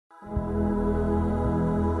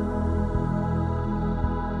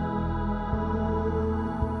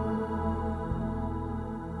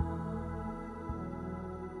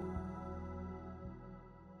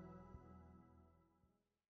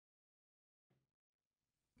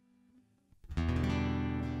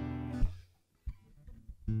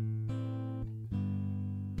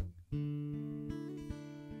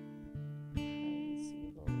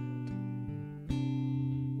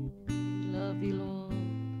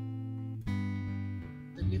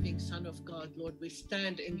of God, Lord. We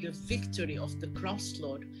stand in the victory of the cross,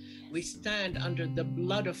 Lord. We stand under the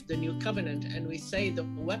blood of the new covenant, and we say the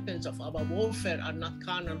weapons of our warfare are not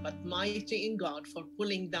carnal, but mighty in God for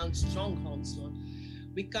pulling down strongholds, Lord.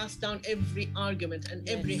 We cast down every argument and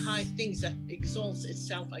every high thing that exalts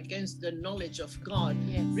itself against the knowledge of God,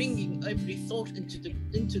 bringing every thought into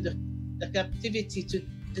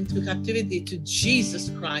captivity to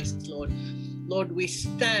Jesus Christ, Lord. Lord, we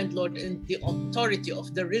stand, Lord, in the authority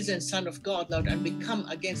of the risen Son of God, Lord, and we come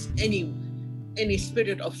against any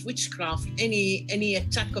spirit of witchcraft, any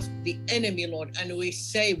attack of the enemy, Lord, and we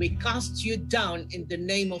say we cast you down in the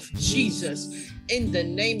name of Jesus. In the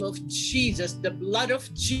name of Jesus, the blood of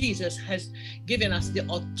Jesus has given us the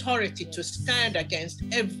authority to stand against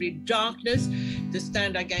every darkness, to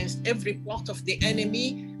stand against every plot of the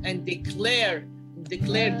enemy, and declare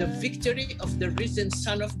the victory of the risen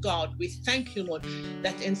Son of God. We thank you, Lord,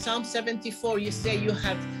 that in Psalm 74 you say you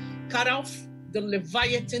have cut off the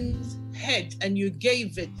Leviathan's head and you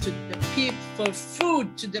gave it to the people for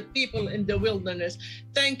food to the people in the wilderness.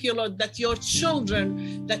 Thank you, Lord, that your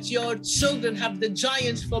children have the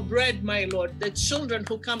giants for bread, my Lord. The children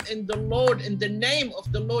who come in the Lord, in the name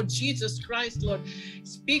of the Lord Jesus Christ, Lord,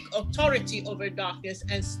 speak authority over darkness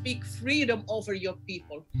and speak freedom over your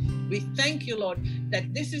people. We thank you, Lord,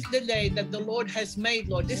 that this is the day that the Lord has made,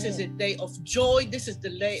 Lord. This is a day of joy. This is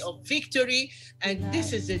the day of victory. And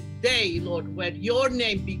this is a day, Lord, where your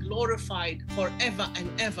name be glorified forever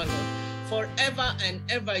and ever, Lord. Forever and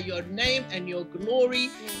ever, your name and your glory,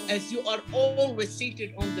 as you are always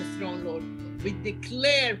seated on the throne, Lord. We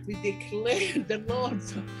declare the Lord,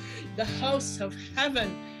 the house of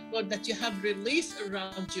heaven, Lord, that you have released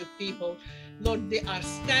around your people. Lord, they are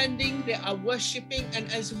standing, they are worshiping, and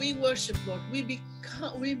as we worship, Lord, we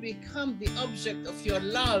become the object of your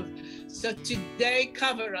love. So today,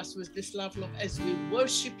 cover us with this love, Lord, as we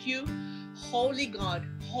worship you. Holy God,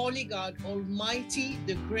 Almighty,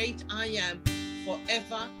 the great I am,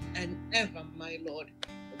 forever and ever, my Lord.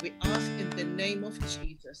 We ask in the name of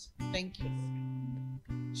Jesus. Thank you, Lord.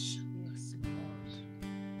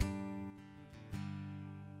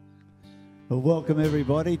 Well, welcome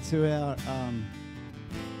everybody to our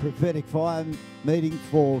Prophetic Fire meeting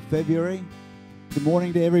for February. Good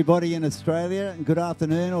morning to everybody in Australia, and good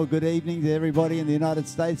afternoon or good evening to everybody in the United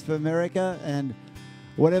States of America, and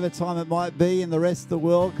whatever time it might be in the rest of the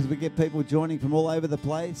world, because we get people joining from all over the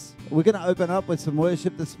place. We're going to open up with some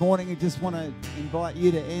worship this morning. I just want to invite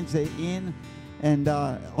you to enter in. And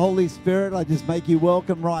Holy Spirit, I just make you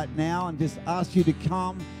welcome right now and just ask you to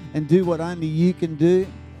come and do what only you can do.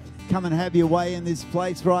 Come and have your way in this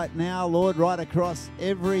place right now, Lord, right across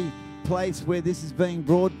every place where this is being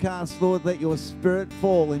broadcast. Lord, let your Spirit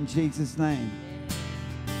fall in Jesus' name.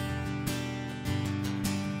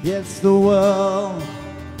 Yes, the world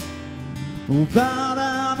will bow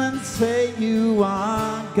down and say you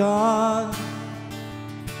are God.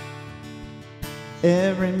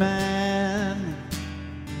 Every man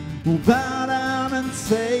will bow down and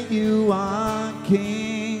say you are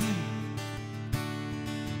King.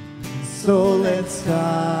 So let's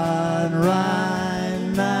start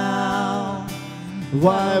right now.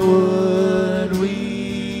 Why would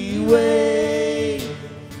we wait?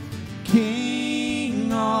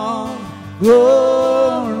 King of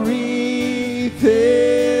glory,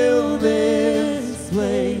 fill this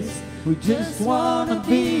place. We just want to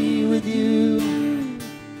be with you.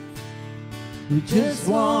 We just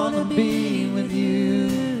want to be with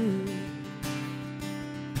you.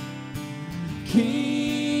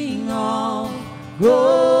 King of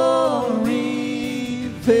glory,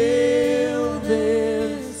 fill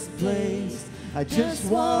this place. I just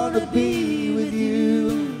want to be with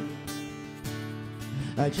you.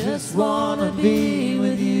 I just want to be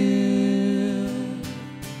with you.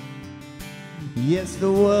 Yes, the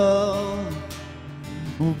world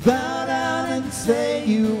will bow down and say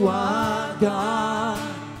you are God.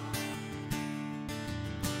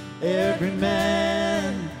 Every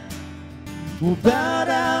man will bow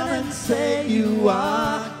down and say you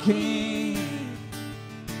are King.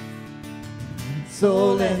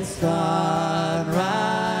 So let's start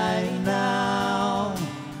right now.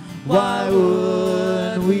 Why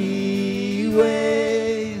would we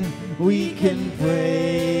wait? We can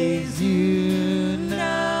praise you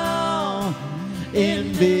now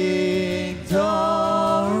in victory.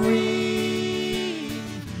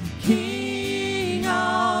 King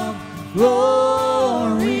of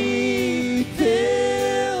glory,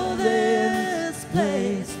 fill this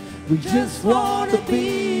place. We just want to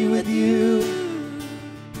be with you.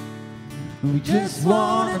 We just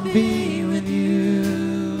want to be with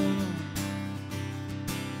you.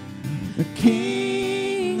 The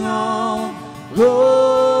King of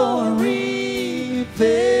glory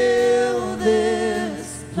fill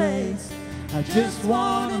this place. I just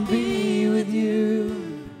want to be with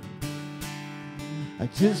you. I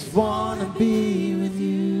just want to be with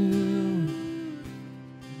you.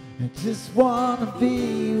 I just want to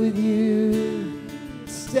be with you.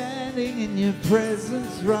 Standing in your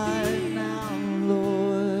presence right now,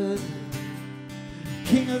 Lord.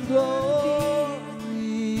 King of glory,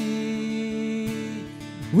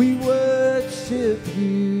 we worship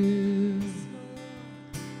you.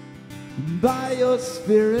 By your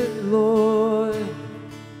Spirit, Lord,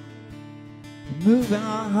 move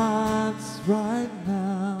our hearts right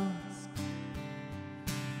now.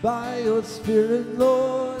 By your Spirit,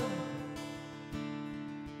 Lord,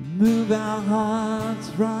 move our hearts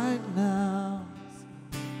right now.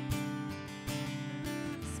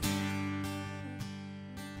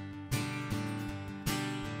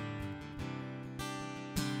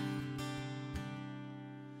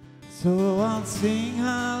 So I'll sing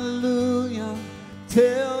hallelujah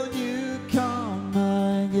till you come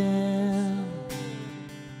again,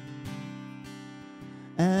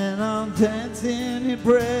 and I'll dance in your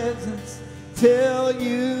presence till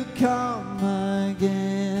you come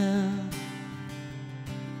again.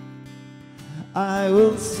 I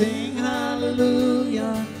will sing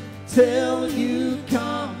hallelujah till you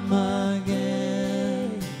come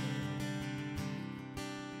again,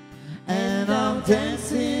 and I'll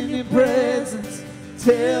dance in your presence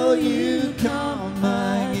till you come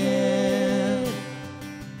again.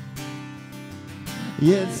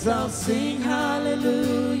 Yes, I'll sing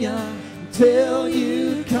hallelujah till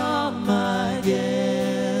you come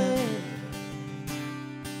again,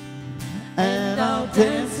 and I'll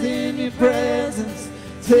dance in your presence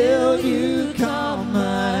till you come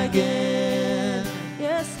again.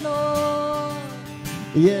 Yes, Lord.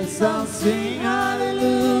 Yes, I'll sing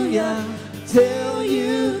hallelujah till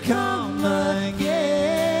you come again,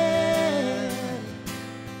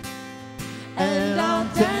 and I'll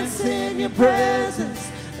dance in your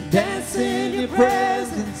presence, dance in your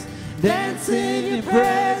presence, dance in your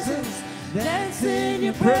presence, dance in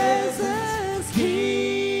your presence.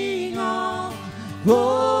 King of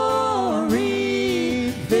glory,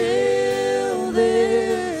 fill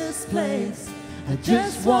this place. I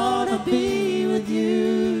just want to be with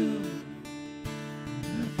you.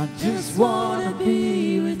 I just want to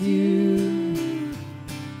be with you.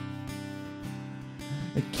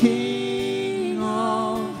 The King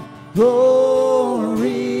of glory,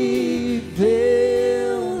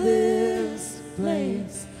 fill this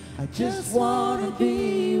place. I just want to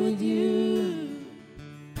be with you.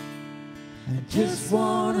 I just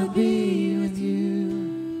want to be with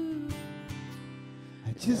you.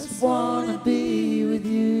 I just want to be with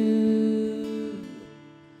you.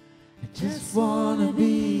 I just want to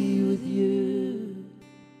be with you.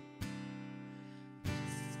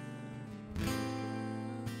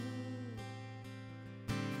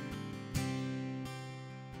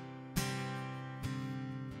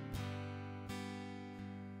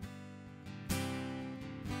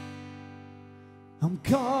 I'm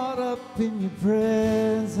caught up in your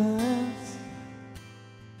presence,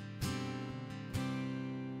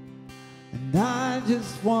 and I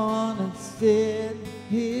just want to sit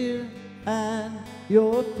here at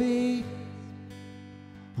your feet.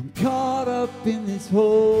 I'm caught up in this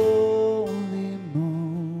holy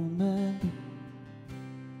moment.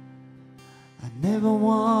 I never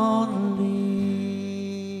want to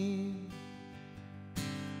leave.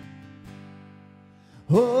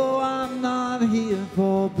 Oh, I'm not here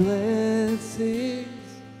for blessings,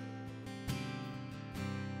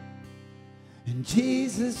 and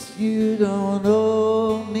Jesus, you don't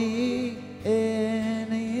owe me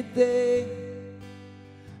anything,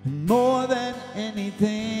 and more than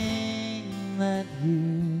anything that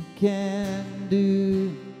you can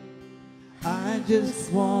do, I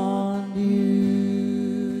just want you.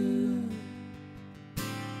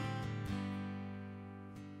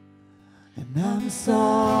 And I'm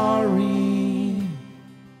sorry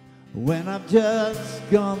when I've just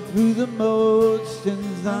gone through the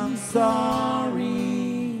motions. I'm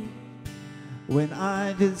sorry when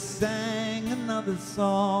I just sang another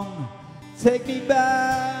song. Take me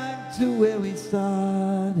back to where we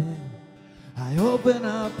started. I open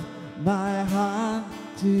up my heart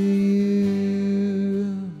to you.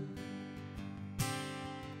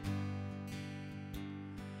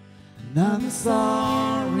 And I'm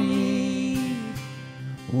sorry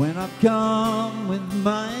when I've come with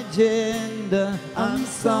my agenda. I'm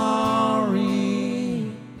sorry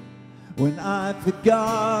when I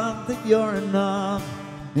forgot that you're enough.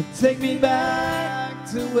 And take me back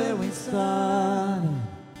to where we started.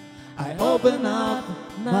 I open up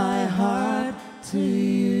my heart to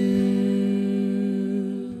you.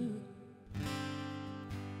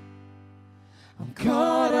 I'm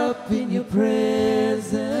caught up in your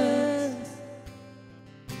presence.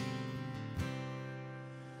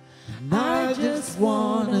 And I just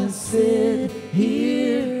want to sit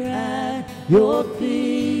here at your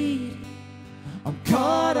feet. I'm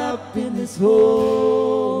caught up in this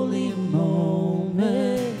holy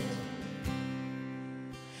moment.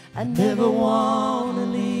 I never want to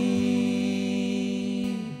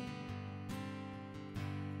leave.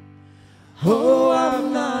 Oh,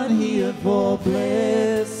 I'm not here for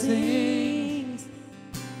blessings.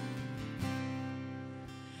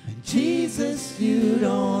 And Jesus, you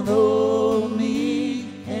don't owe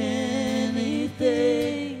me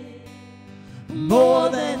anything more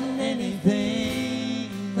than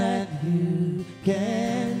anything that you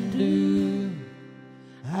can do.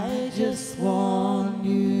 I just want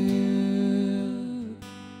you.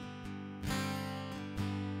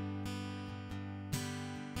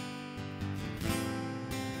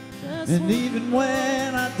 And even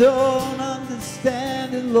when I don't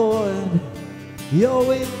understand it, Lord, you're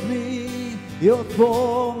with me, you're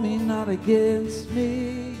for me, not against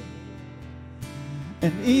me.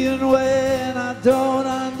 And even when I don't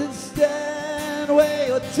understand where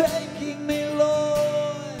you're taking me,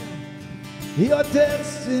 Lord, your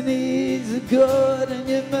destinies are good and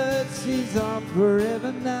your mercies are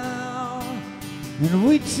forever now. And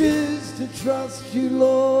we choose to trust you,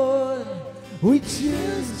 Lord. We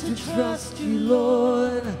choose to trust you,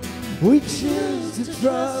 Lord. We choose to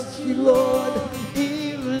trust you, Lord.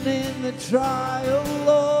 Even in the trial,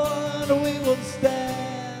 Lord, we will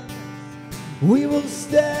stand. We will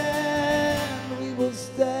stand. We will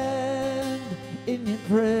stand in your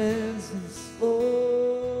presence,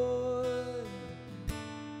 Lord.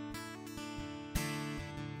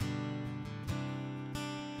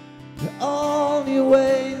 All your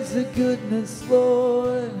ways of goodness,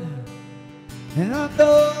 Lord. And I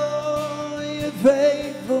know your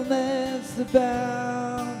faithfulness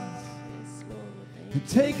abounds. You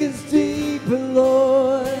take us deeper,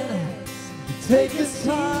 Lord. You take us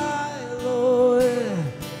higher, Lord.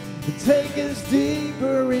 You take us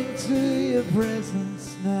deeper into your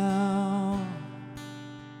presence now.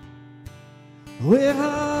 We're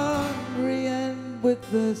hungry and we're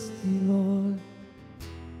thirsty, Lord.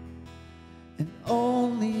 And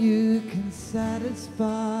only you can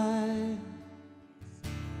satisfy.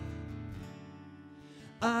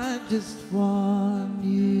 I just want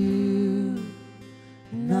you,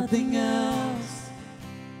 nothing else,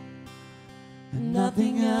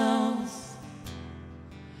 nothing else,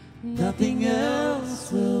 nothing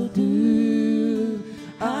else will do.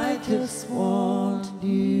 I just want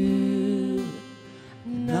you,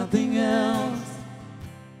 nothing else,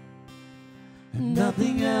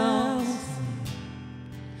 nothing else,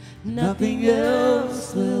 nothing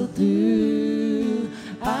else will do.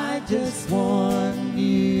 I just want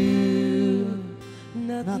you,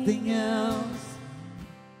 nothing else,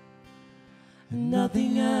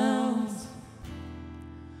 nothing else,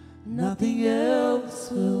 nothing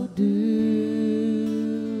else will do.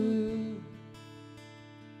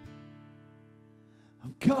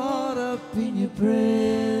 I'm caught up in your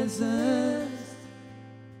presence,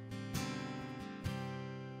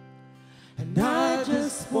 and I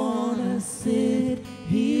just want to sit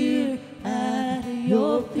here at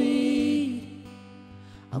your feet.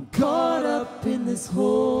 I'm caught up in this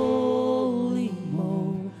holy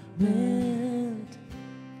moment.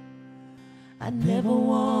 I never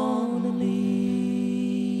want to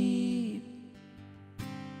leave.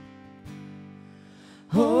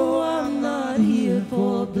 Oh, I'm not here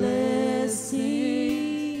for blessings.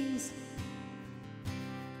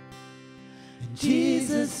 And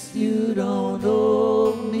Jesus, you don't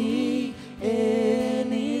owe me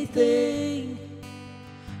anything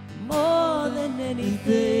more than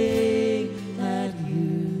anything that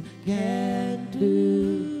you can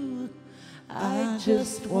do. I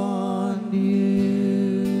just want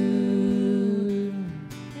you.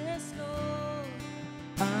 Yes, Lord.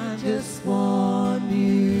 I just want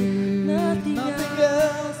you. Nothing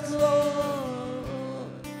else,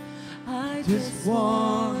 Lord. I just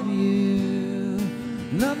want you.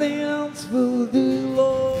 Nothing else will do,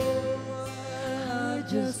 Lord. I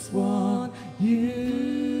just want you.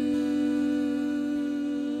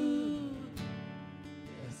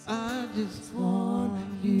 I just want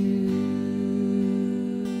you.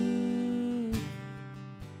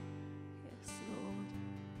 Yes, Lord.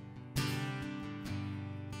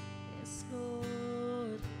 Yes,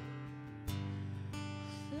 Lord.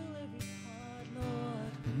 Fill every heart,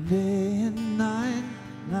 Lord. Day and night,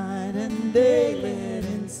 night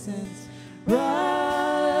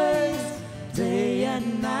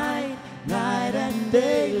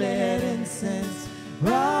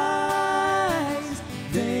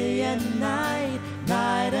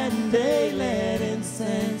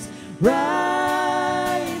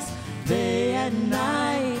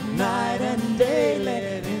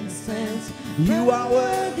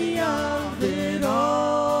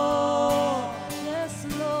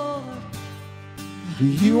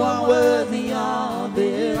You are worthy of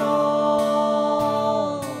it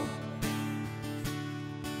all.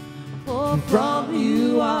 For From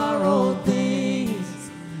you are all things,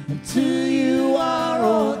 and to you are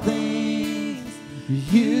all things.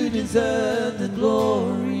 You deserve the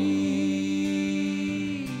glory.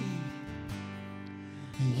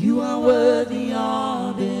 You are worthy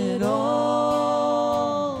of it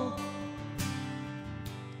all.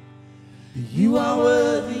 You are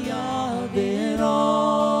worthy of it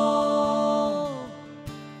all.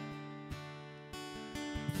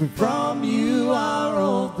 For from you are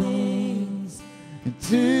all things, and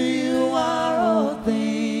to you are all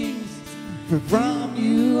things. For from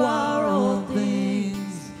you are all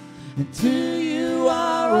things, and to you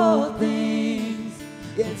are all things.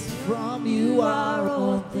 Yes, from you are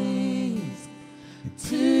all things, and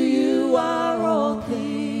to you are all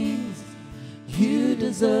things. You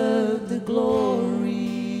deserve the glory.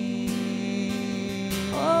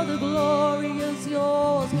 all the glory is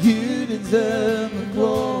yours. You deserve the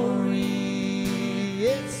glory.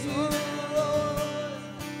 Yes, Lord.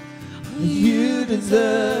 You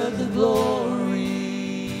deserve the glory.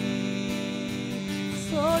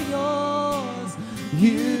 So yours.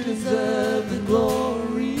 You deserve the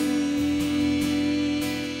glory.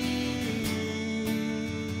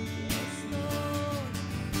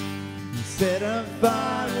 You set a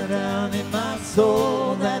fire down in my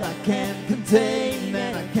soul that I can't contain,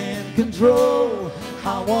 that I can't control.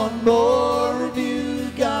 I want more of you,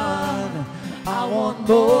 God. I want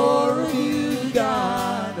more of you,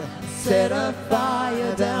 God. Set a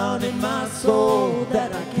fire down in my soul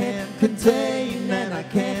that I can't contain, that I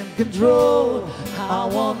can't control. I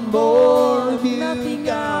want more of you, Nothing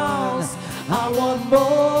God. else. I want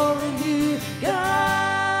more of you, God.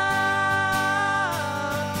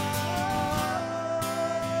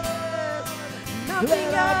 Nothing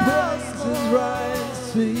Let our else. praises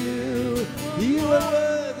rise to you. You are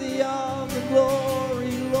worthy of the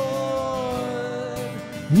glory, Lord.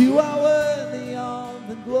 You are worthy of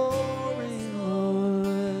the glory,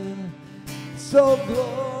 Lord. So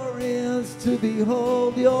glorious to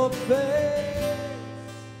behold your face,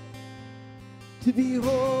 to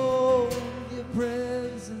behold your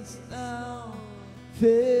presence now.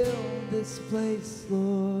 Fill this place,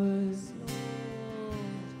 Lord.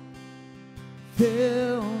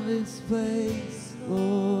 Fill this place,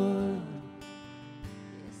 Lord.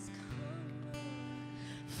 Yes, come.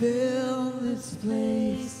 Fill this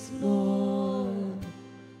place, Lord.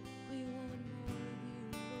 We want more of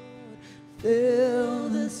you, Lord. Fill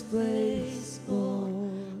this place,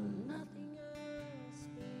 Lord. Nothing else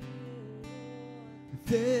but you, Lord.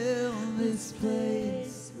 Fill this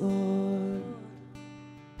place, Lord.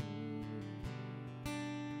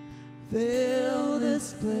 Fill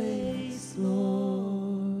this place,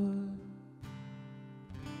 Lord.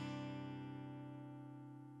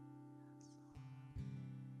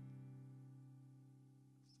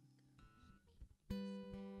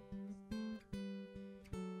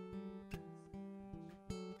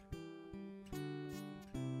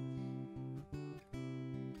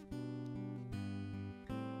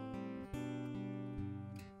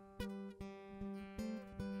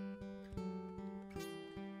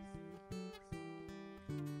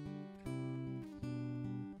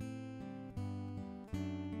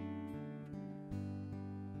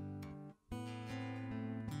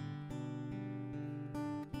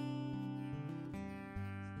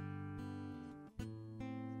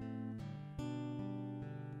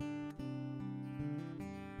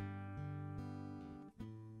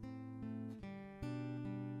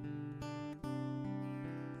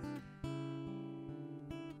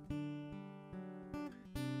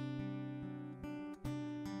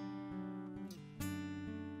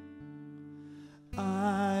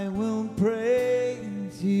 I will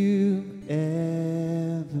praise you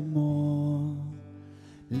evermore.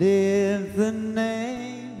 Lift the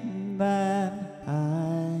name that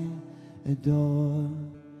I adore.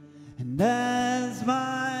 And as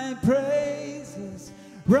my praises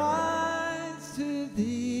rise to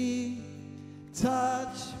thee,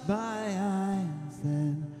 touch my eyes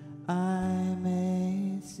that I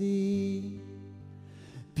may see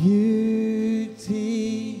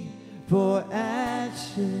beauty for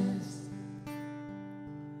ashes,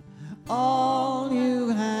 all you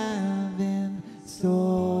have in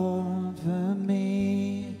store for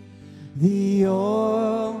me, the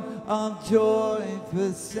oil of joy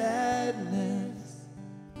for sadness,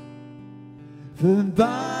 for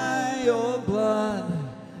by your blood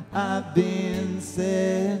I've been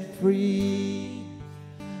set free,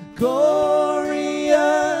 glorious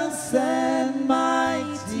and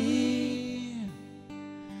mighty,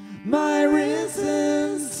 my risen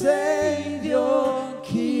Savior,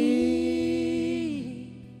 King.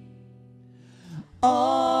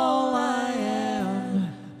 All I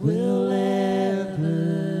am will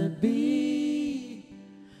ever be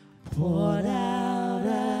poured out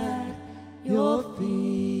at your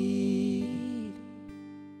feet.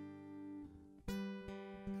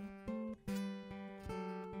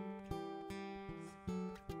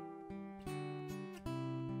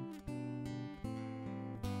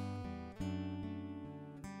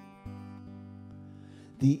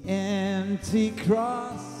 The empty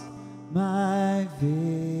cross, my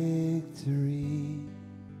victory.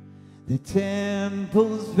 The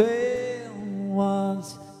temple's veil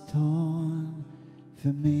was torn for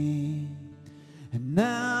me. And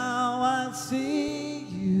now I'll see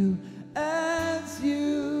you as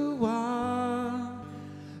you are,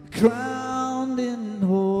 crowned in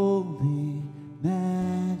holy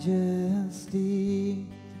majesty.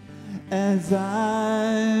 As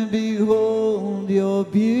I behold your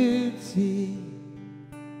beauty,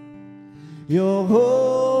 your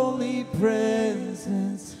holy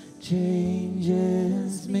presence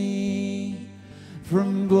changes me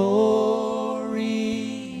from glory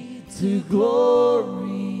to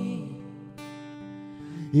glory.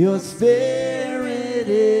 Your spirit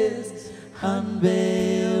is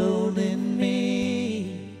unveiled in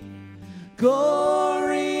me,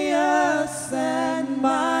 glorious and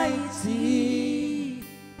mighty,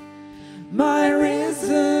 my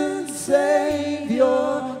risen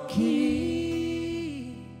Savior,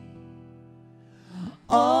 King.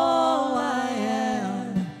 All I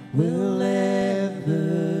am will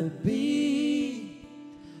ever be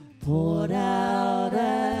poured out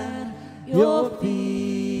at your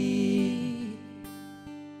feet,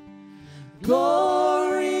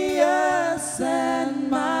 glorious and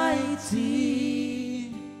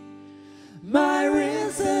mighty, my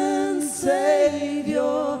risen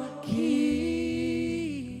Savior, King.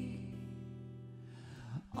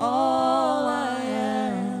 All I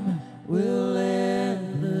am will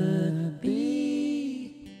ever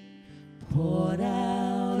be poured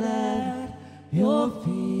out at your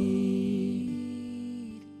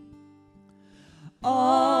feet.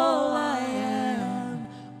 All I am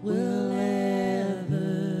will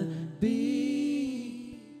ever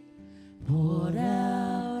be poured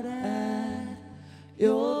out at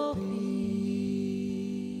your feet.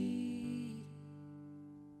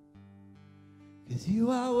 'Cause you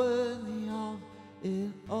are worthy of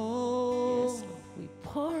it all. Yes, Lord, we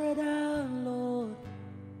pour it out, Lord.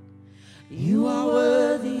 You are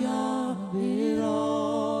worthy of it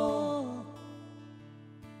all.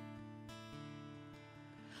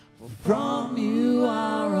 For from you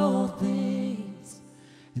are all things,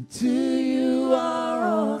 and to you are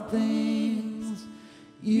all things.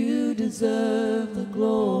 You deserve the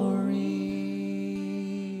glory.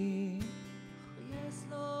 Yes,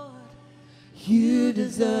 Lord. You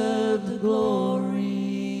deserve the glory.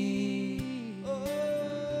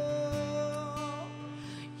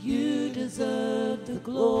 You deserve the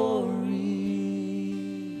glory.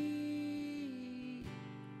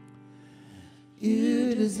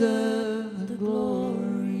 You deserve the glory.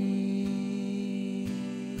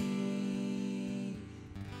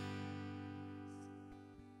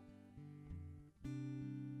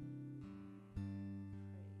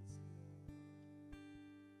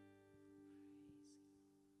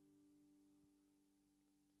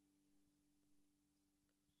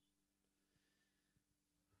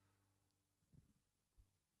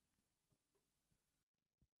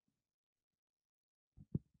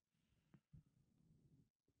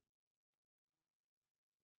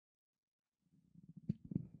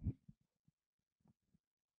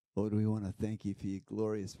 Lord, we want to thank you for your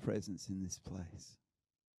glorious presence in this place.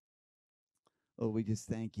 Lord, we just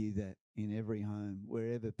thank you that in every home,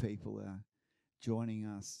 wherever people are joining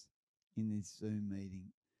us in this Zoom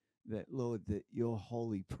meeting, that, Lord, that your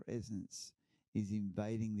holy presence is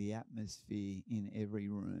invading the atmosphere in every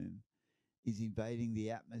room, is invading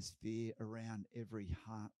the atmosphere around every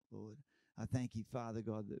heart, Lord. I thank you, Father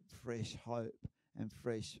God, that fresh hope and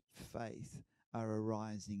fresh faith are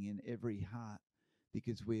arising in every heart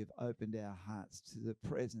because we have opened our hearts to the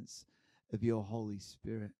presence of your Holy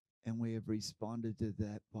Spirit, and we have responded to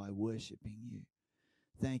that by worshiping you.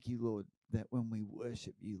 Thank you, Lord, that when we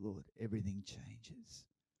worship you, Lord, everything changes.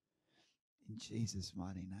 In Jesus'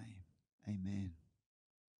 mighty name, amen.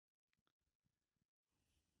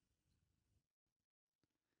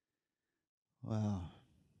 Wow.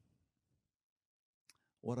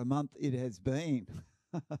 What a month it has been.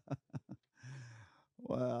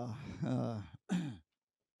 Wow.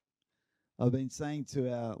 I've been saying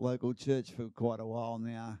to our local church for quite a while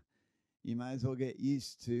now, you may as well get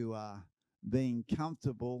used to being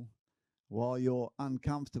comfortable while you're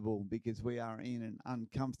uncomfortable, because we are in an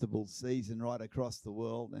uncomfortable season right across the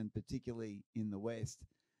world, and particularly in the West.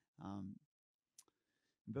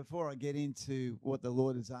 Before I get into what the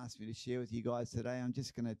Lord has asked me to share with you guys today, I'm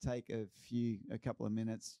just going to take a couple of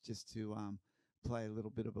minutes just to play a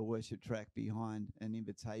little bit of a worship track behind an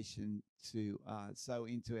invitation to sow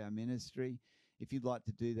into our ministry. If you'd like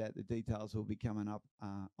to do that, the details will be coming up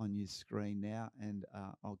on your screen now, and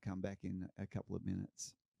I'll come back in a couple of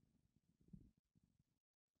minutes.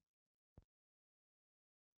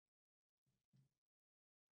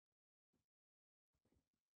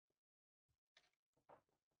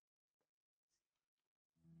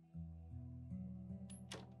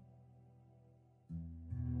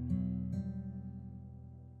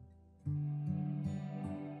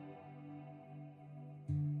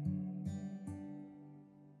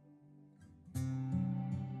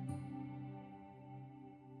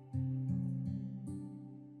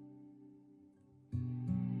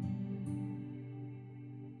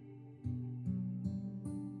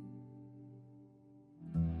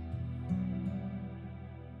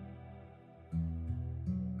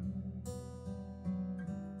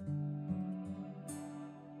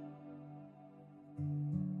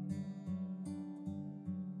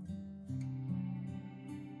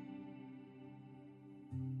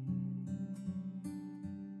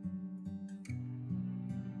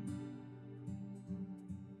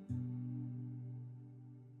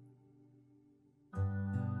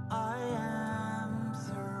 I am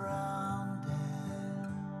surrounded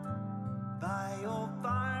by your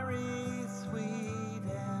fiery, sweet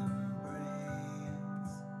embrace,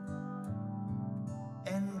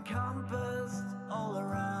 encompassed all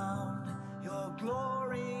around, your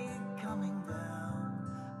glory coming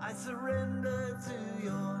down. I surrender to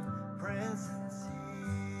your presence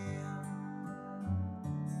here.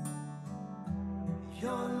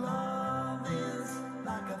 Your love is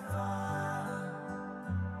like a fire.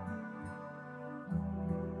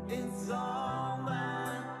 It's all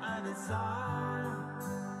that I desire,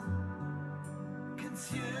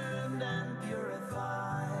 consumed and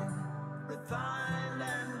purified, refined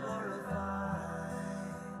and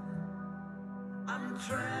glorified. I'm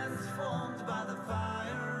transformed by the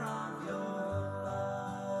fire of your love.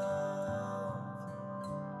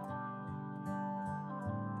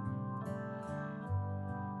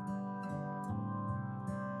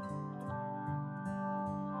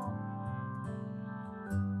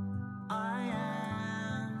 I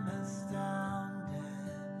am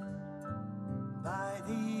astounded by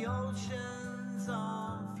the oceans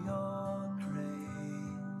of your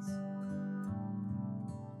grace.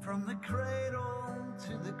 From the cradle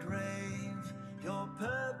to the grave, your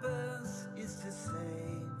purpose is to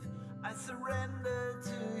save. I surrender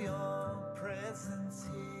to your presence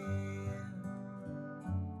here.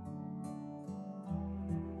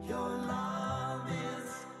 Your love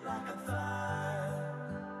is like a fire.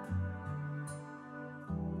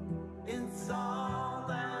 It's all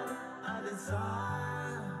that I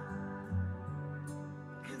desire,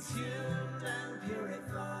 consumed and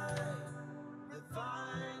purified,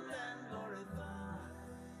 refined and glorified.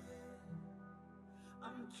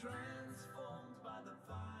 I'm transformed by the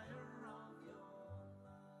fire of your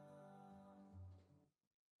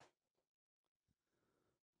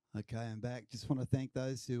love. Okay, I'm back. Just want to thank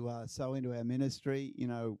those who sow into our ministry. You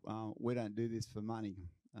know, we don't do this for money.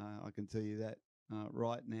 I can tell you that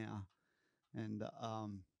right now. And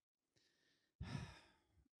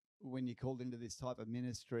when you're called into this type of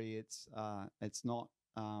ministry, it's not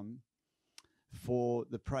for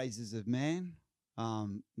the praises of man.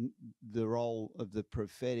 The role of the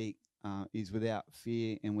prophetic is without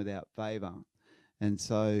fear and without favor. And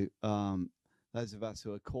so those of us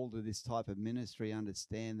who are called to this type of ministry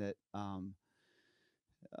understand that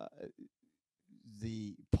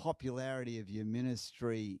the popularity of your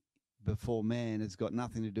ministry before man has got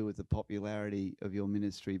nothing to do with the popularity of your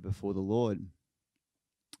ministry before the Lord.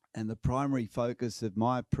 And the primary focus of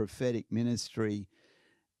my prophetic ministry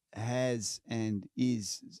has and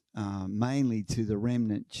is mainly to the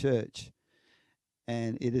remnant church.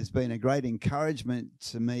 And it has been a great encouragement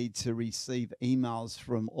to me to receive emails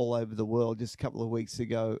from all over the world. Just a couple of weeks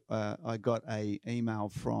ago, I got an email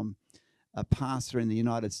from a pastor in the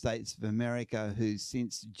United States of America who,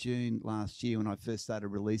 since June last year, when I first started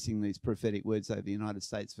releasing these prophetic words over the United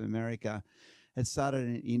States of America, has started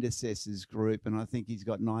an intercessors group. And I think he's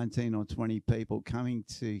got 19 or 20 people coming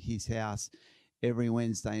to his house every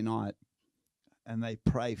Wednesday night. And they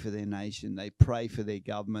pray for their nation, they pray for their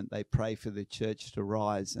government, they pray for the church to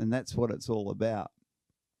rise. And that's what it's all about.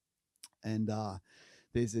 And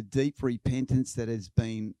there's a deep repentance that has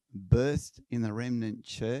been birthed in the remnant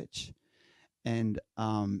church. And,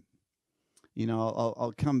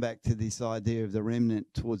 I'll come back to this idea of the remnant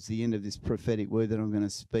towards the end of this prophetic word that I'm going to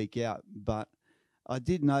speak out. But I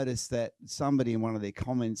did notice that somebody in one of their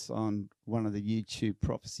comments on one of the YouTube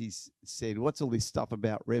prophecies said, "What's all this stuff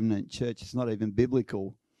about remnant church? It's not even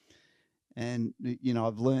biblical." And,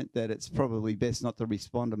 I've learnt that it's probably best not to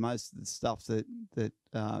respond to most of the stuff that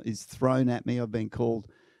is thrown at me. I've been called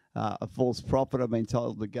a false prophet. I've been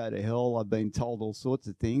told to go to hell. I've been told all sorts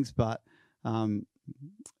of things. But,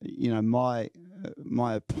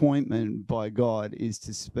 my appointment by God is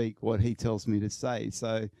to speak what he tells me to say.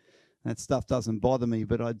 So that stuff doesn't bother me.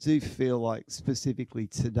 But I do feel like specifically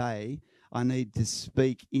today, I need to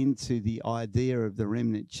speak into the idea of the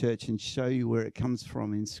remnant church and show you where it comes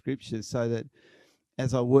from in Scripture, so that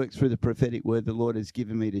as I work through the prophetic word the Lord has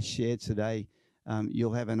given me to share today,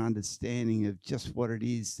 you'll have an understanding of just what it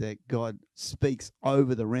is that God speaks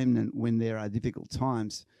over the remnant when there are difficult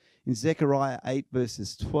times. In Zechariah 8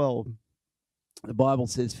 verses 12, the Bible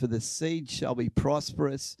says, "For the seed shall be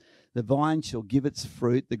prosperous, the vine shall give its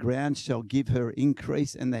fruit, the ground shall give her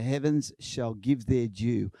increase, and the heavens shall give their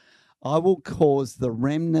due. I will cause the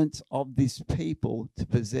remnant of this people to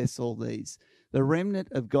possess all these." The remnant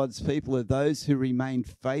of God's people are those who remain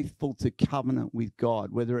faithful to covenant with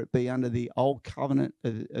God, whether it be under the old covenant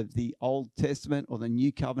of the Old Testament or the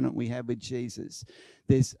new covenant we have with Jesus.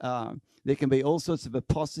 There can be all sorts of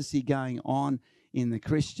apostasy going on in the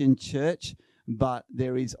Christian church, but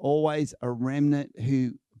there is always a remnant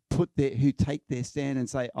who take their stand and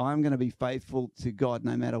say, "I'm going to be faithful to God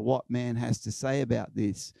no matter what man has to say about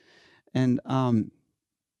this." And, I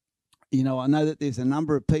know that there's a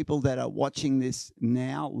number of people that are watching this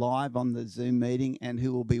now live on the Zoom meeting and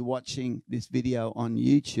who will be watching this video on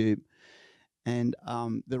YouTube. And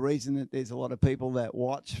the reason that there's a lot of people that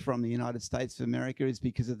watch from the United States of America is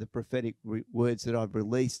because of the prophetic words that I've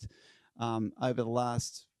released over the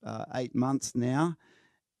last 8 months now.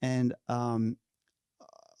 And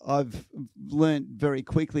I've learned very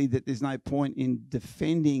quickly that there's no point in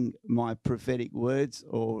defending my prophetic words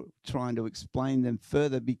or trying to explain them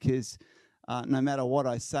further, because no matter what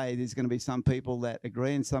I say, there's going to be some people that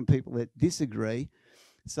agree and some people that disagree.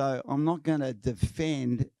 So I'm not going to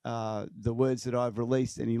defend the words that I've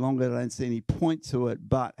released any longer. I don't see any point to it.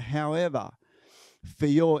 But however, for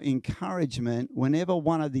your encouragement, whenever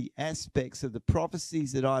one of the aspects of the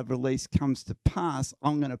prophecies that I've released comes to pass,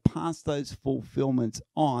 I'm going to pass those fulfillments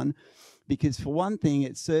on, because for one thing,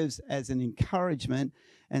 it serves as an encouragement.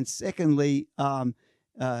 And secondly,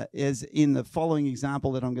 as in the following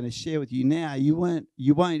example that I'm going to share with you now, you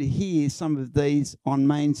won't hear some of these on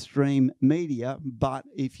mainstream media, but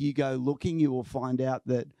if you go looking, you will find out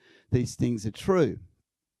that these things are true.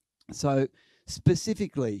 So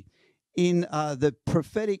specifically, in the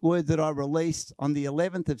prophetic word that I released on the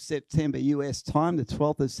 11th of September US time, the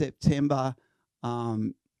 12th of September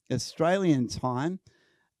Australian time,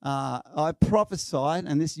 I prophesied,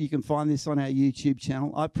 and this you can find this on our YouTube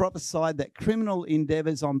channel, I prophesied that criminal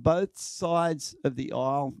endeavors on both sides of the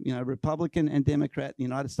aisle, Republican and Democrat in the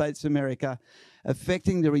United States of America,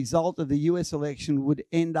 affecting the result of the US election would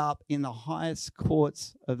end up in the highest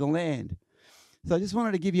courts of the land. So I just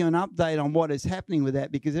wanted to give you an update on what is happening with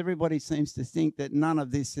that, because everybody seems to think that none of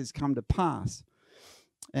this has come to pass.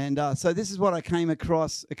 And so this is what I came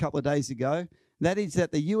across a couple of days ago. That is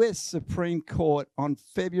that the US Supreme Court on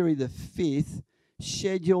February the 5th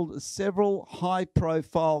scheduled several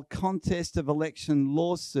high-profile contest of election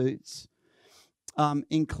lawsuits,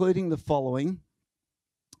 including the following.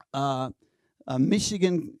 A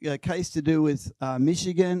Michigan, a case to do with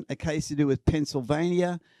Michigan, a case to do with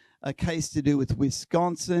Pennsylvania, a case to do with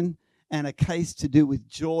Wisconsin, and a case to do with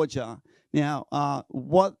Georgia. Now,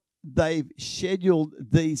 what they've scheduled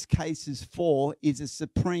these cases for is a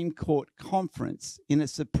Supreme Court conference. In a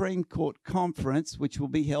Supreme Court conference, which will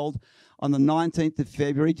be held on the 19th of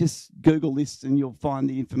February, just Google this and you'll find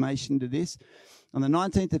the information to this. On the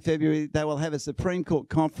 19th of February, they will have a Supreme Court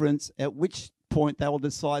conference, at which point they will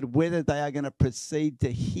decide whether they are going to proceed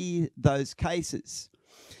to hear those cases.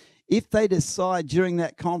 If they decide during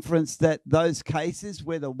that conference that those cases,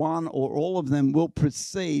 whether one or all of them, will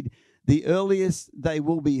proceed, the earliest they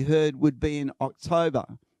will be heard would be in October.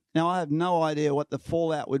 Now, I have no idea what the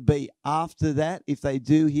fallout would be after that if they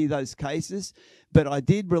do hear those cases, but I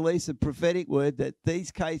did release a prophetic word that these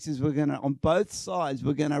cases were going to, on both sides,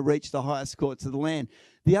 were going to reach the highest courts of the land.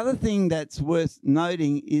 The other thing that's worth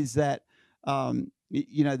noting is that,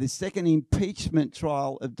 the second impeachment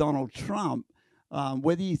trial of Donald Trump,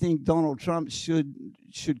 whether you think Donald Trump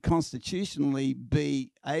should constitutionally be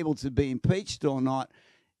able to be impeached or not,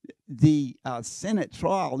 the Senate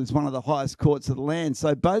trial is one of the highest courts of the land.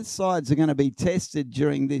 So both sides are going to be tested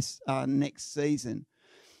during this next season.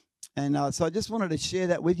 And so I just wanted to share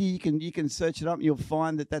that with you. You can search it up and you'll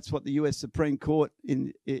find that that's what the US Supreme Court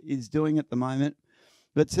is doing at the moment.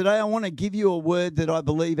 But today I want to give you a word that I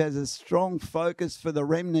believe has a strong focus for the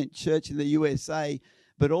remnant church in the USA,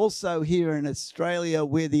 but also here in Australia,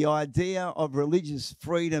 where the idea of religious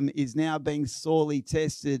freedom is now being sorely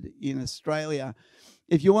tested in Australia.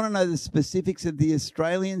 If you want to know the specifics of the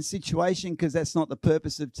Australian situation, because that's not the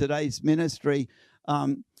purpose of today's ministry,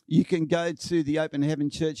 you can go to the Open Heaven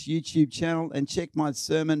Church YouTube channel and check my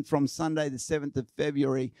sermon from Sunday the 7th of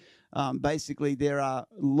February. Basically, there are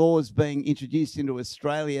laws being introduced into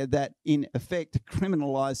Australia that, in effect,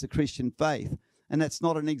 criminalise the Christian faith. And that's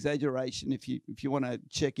not an exaggeration. If you want to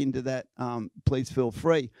check into that, please feel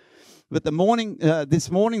free. But this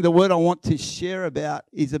morning, the word I want to share about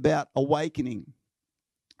is about awakening.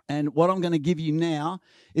 And what I'm going to give you now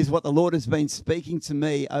is what the Lord has been speaking to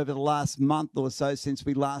me over the last month or so since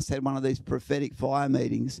we last had one of these prophetic fire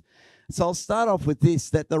meetings. So I'll start off with this,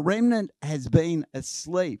 that the remnant has been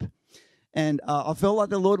asleep. And I felt like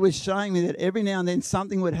the Lord was showing me that every now and then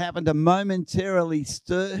something would happen to momentarily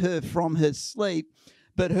stir her from her sleep.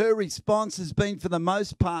 But her response has been, for the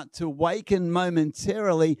most part, to waken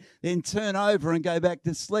momentarily, then turn over and go back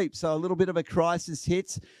to sleep. So a little bit of a crisis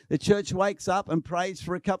hits. The church wakes up and prays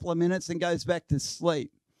for a couple of minutes and goes back to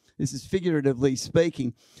sleep. This is figuratively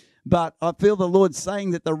speaking. But I feel the Lord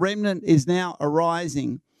saying that the remnant is now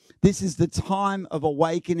arising. This is the time of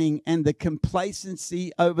awakening, and the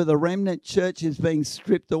complacency over the remnant church is being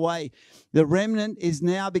stripped away. The remnant is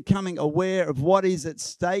now becoming aware of what is at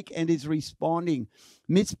stake and is responding.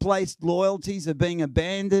 Misplaced loyalties are being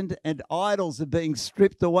abandoned and idols are being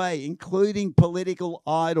stripped away, including political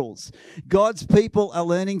idols. God's people are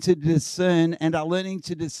learning to discern and are learning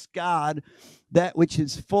to discard that which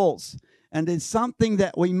is false. And there's something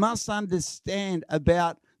that we must understand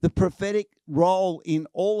about the prophetic role in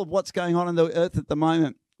all of what's going on in the earth at the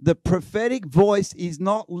moment. The prophetic voice is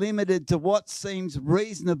not limited to what seems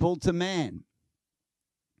reasonable to man.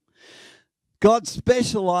 God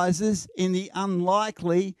specializes in the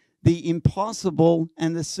unlikely, the impossible,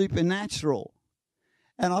 and the supernatural.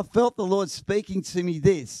 And I felt the Lord speaking to me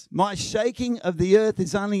this: my shaking of the earth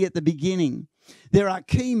is only at the beginning. There are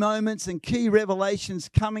key moments and key revelations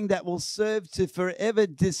coming that will serve to forever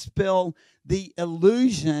dispel the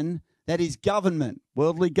illusion that is government,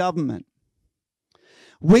 worldly government.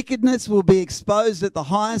 Wickedness will be exposed at the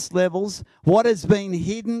highest levels. What has been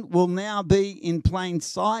hidden will now be in plain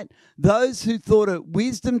sight. Those who thought it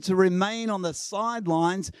wisdom to remain on the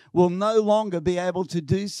sidelines will no longer be able to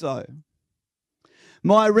do so.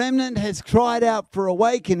 My remnant has cried out for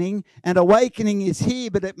awakening, and awakening is here,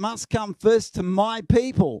 but it must come first to my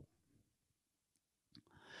people.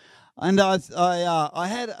 And I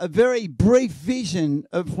had a very brief vision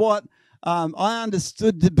of what I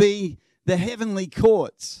understood to be the heavenly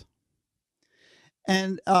courts.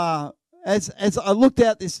 And as I looked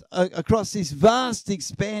out across this vast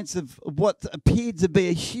expanse of what appeared to be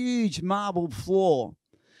a huge marble floor,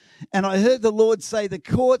 and I heard the Lord say, the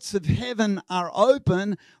courts of heaven are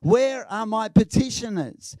open. Where are my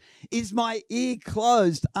petitioners? Is my ear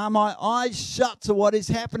closed? Are my eyes shut to what is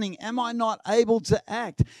happening? Am I not able to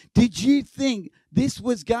act? Did you think this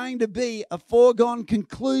was going to be a foregone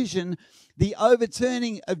conclusion, the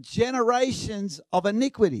overturning of generations of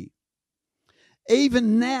iniquity?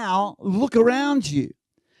 Even now, look around you.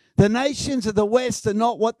 The nations of the West are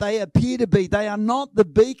not what they appear to be. They are not the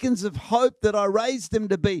beacons of hope that I raised them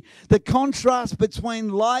to be. The contrast between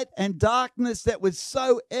light and darkness that was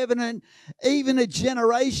so evident even a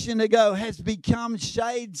generation ago has become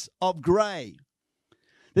shades of grey.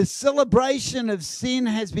 The celebration of sin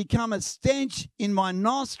has become a stench in my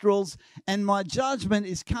nostrils, and my judgment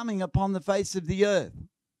is coming upon the face of the earth.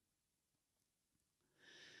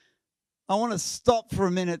 I want to stop for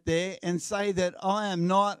a minute there and say that I am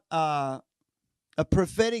not a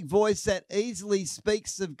prophetic voice that easily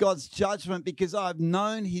speaks of God's judgment, because I've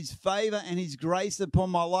known his favor and his grace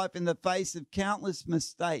upon my life in the face of countless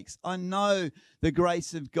mistakes. I know the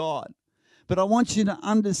grace of God. But I want you to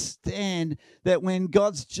understand that when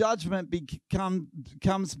God's judgment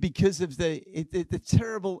comes because of the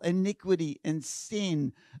terrible iniquity and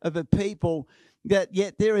sin of a people, that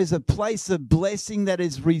yet there is a place of blessing that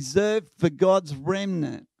is reserved for God's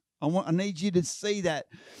remnant. I need you to see that.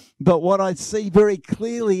 But what I see very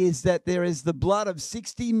clearly is that there is the blood of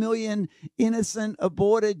 60 million innocent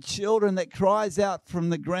aborted children that cries out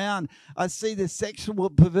from the ground. I see the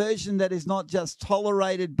sexual perversion that is not just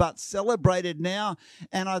tolerated but celebrated now.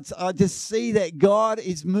 And I just see that God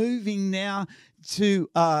is moving now to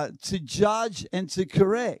judge and to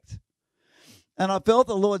correct. And I felt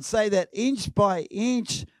the Lord say that inch by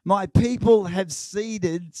inch, my people have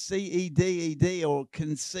ceded, C-E-D-E-D, or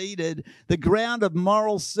conceded, the ground of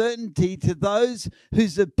moral certainty to those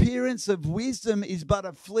whose appearance of wisdom is but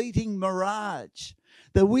a fleeting mirage.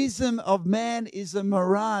 The wisdom of man is a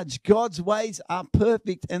mirage. God's ways are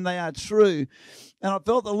perfect and they are true. And I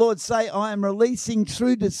felt the Lord say, I am releasing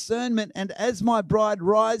true discernment, and as my bride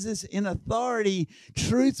rises in authority,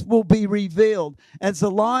 truth will be revealed. As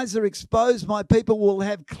the lies are exposed, my people will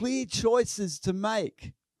have clear choices to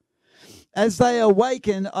make. As they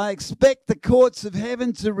awaken, I expect the courts of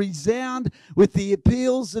heaven to resound with the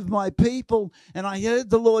appeals of my people. And I heard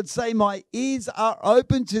the Lord say, my ears are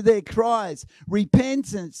open to their cries.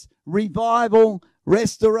 Repentance, revival,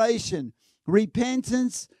 restoration.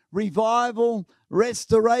 Repentance, revival,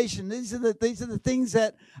 restoration. These are the things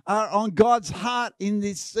that are on God's heart in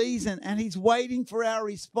this season, and He's waiting for our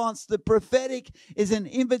response. The prophetic is an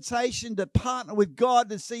invitation to partner with God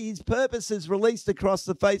to see His purposes released across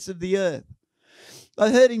the face of the earth. I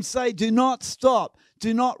heard Him say, do not stop,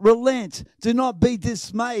 do not relent, do not be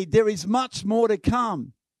dismayed. There is much more to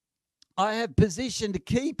come. I have positioned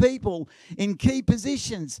key people in key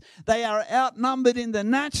positions. They are outnumbered in the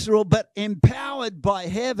natural, but empowered by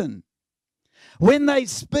heaven. When they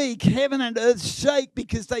speak, heaven and earth shake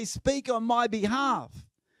because they speak on my behalf.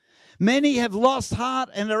 Many have lost heart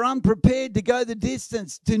and are unprepared to go the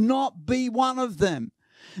distance. Do not be one of them.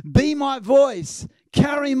 Be my voice.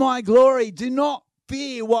 Carry my glory. Do not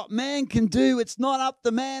fear what man can do. It's not up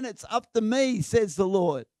to man, it's up to me, says the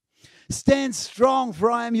Lord. Stand strong,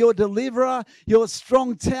 for I am your deliverer, your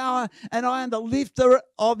strong tower, and I am the lifter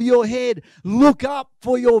of your head. Look up,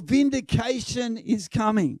 for your vindication is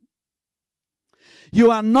coming.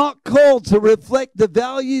 You are not called to reflect the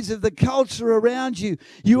values of the culture around you.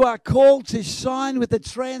 You are called to shine with the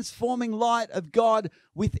transforming light of God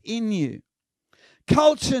within you.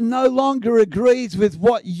 Culture no longer agrees with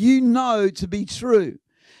what you know to be true.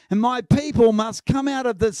 And my people must come out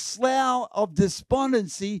of the slough of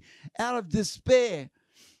despondency, out of despair.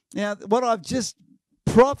 Now, what I've just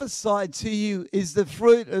prophesied to you is the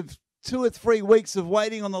fruit of 2 or 3 weeks of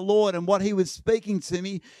waiting on the Lord and what He was speaking to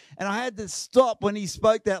me. And I had to stop when He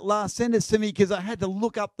spoke that last sentence to me because I had to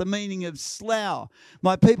look up the meaning of slough.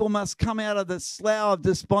 My people must come out of the slough of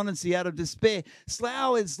despondency, out of despair.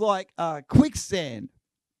 Slough is like quicksand.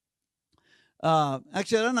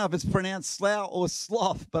 Actually, I don't know if it's pronounced slough or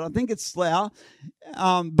slough, but I think it's slough.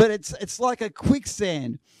 But it's like a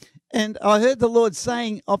quicksand. And I heard the Lord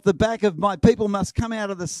saying off the back of my people must come out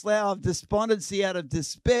of the slough of despondency, out of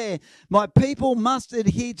despair. My people must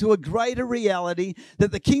adhere to a greater reality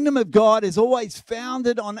that the kingdom of God is always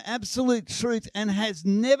founded on absolute truth and has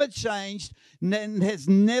never changed and has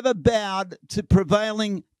never bowed to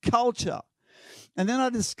prevailing culture. And then I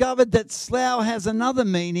discovered that slough has another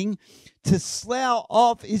meaning. To slough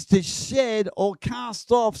off is to shed or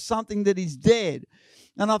cast off something that is dead.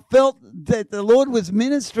 And I felt that the Lord was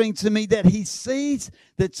ministering to me that He sees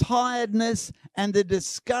the tiredness and the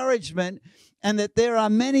discouragement, and that there are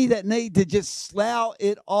many that need to just slough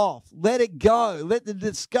it off. Let it go. Let the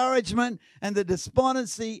discouragement and the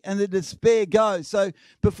despondency and the despair go. So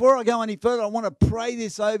before I go any further, I want to pray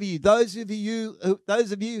this over you. Those of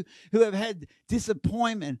you who have had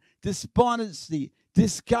disappointment, despondency,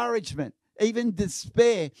 discouragement, even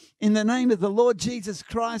despair, in the name of the Lord Jesus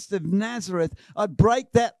Christ of Nazareth, I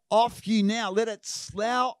break that off you now. Let it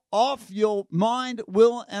slough off your mind,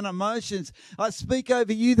 will, and emotions. I speak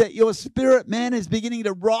over you that your spirit man is beginning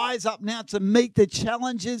to rise up now to meet the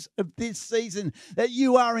challenges of this season, that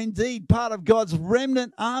you are indeed part of God's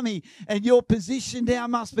remnant army, and your position now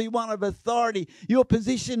must be one of authority. Your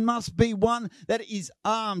position must be one that is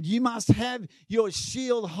armed. You must have your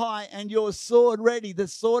shield high and your sword ready, the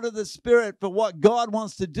sword of the Spirit, for what God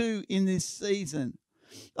wants to do in this season.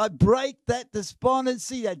 I break that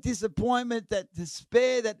despondency, that disappointment, that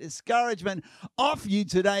despair, that discouragement off you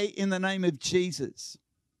today in the name of Jesus.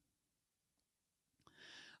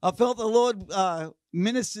 I felt the Lord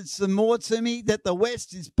ministered some more to me that the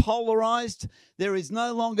West is polarized. There is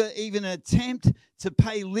no longer even an attempt to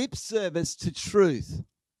pay lip service to truth.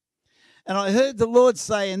 And I heard the Lord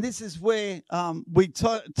say, and this is where we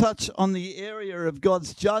touch on the area of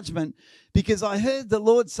God's judgment, because I heard the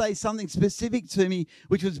Lord say something specific to me,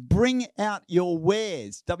 which was bring out your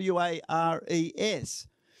wares, W-A-R-E-S.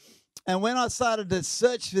 And when I started to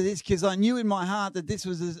search for this, because I knew in my heart that this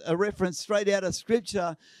was a reference straight out of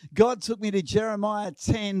Scripture, God took me to Jeremiah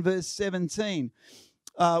 10, verse 17.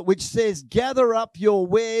 Which says, gather up your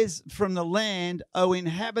wares from the land, O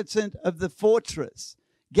inhabitant of the fortress.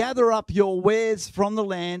 Gather up your wares from the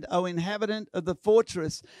land, O inhabitant of the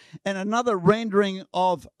fortress. And another rendering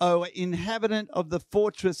of, O inhabitant of the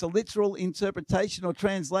fortress, a literal interpretation or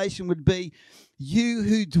translation would be, you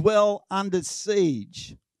who dwell under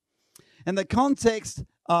siege. And the context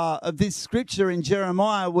of this scripture in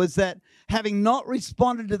Jeremiah was that having not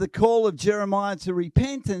responded to the call of Jeremiah to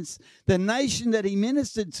repentance, the nation that he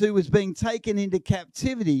ministered to was being taken into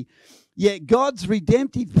captivity. Yet God's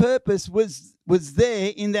redemptive purpose was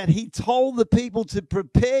there in that he told the people to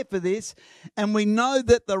prepare for this. And we know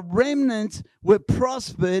that the remnant were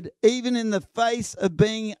prospered even in the face of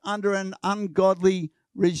being under an ungodly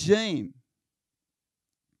regime.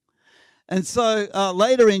 And so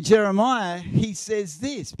later in Jeremiah, he says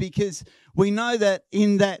this, because we know that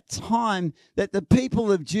in that time that the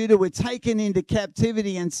people of Judah were taken into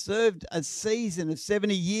captivity and served a season of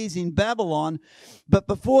 70 years in Babylon. But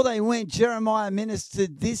before they went, Jeremiah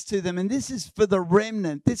ministered this to them. And this is for the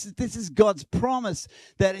remnant. This is God's promise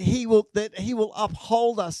that he will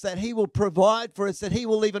uphold us, that he will provide for us, that he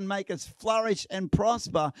will even make us flourish and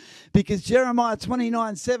prosper. Because Jeremiah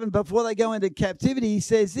 29:7, before they go into captivity, he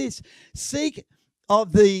says this, seek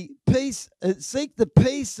the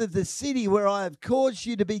peace of the city where I have caused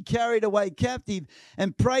you to be carried away captive,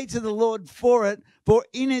 and pray to the Lord for it, for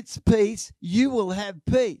in its peace you will have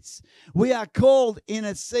peace. We are called in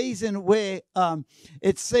a season where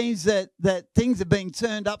it seems that things are being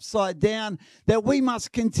turned upside down, that we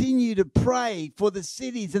must continue to pray for the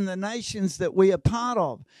cities and the nations that we are part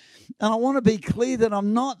of. And I want to be clear that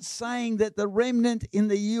I'm not saying that the remnant in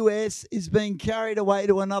the US is being carried away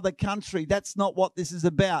to another country. That's not what this is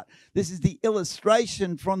about. This is the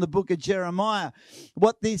illustration from the book of Jeremiah.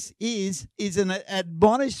 What this is an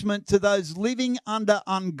admonishment to those living under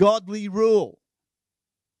ungodly rule.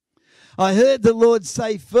 I heard the Lord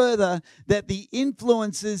say further that the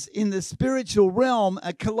influences in the spiritual realm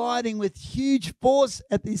are colliding with huge force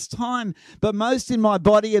at this time, but most in my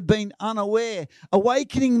body have been unaware.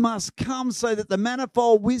 Awakening must come so that the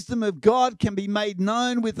manifold wisdom of God can be made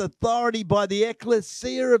known with authority by the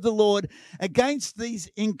ecclesia of the Lord against these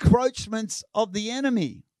encroachments of the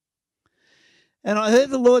enemy. And I heard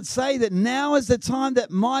the Lord say that now is the time that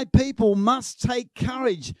my people must take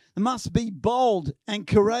courage. They must be bold and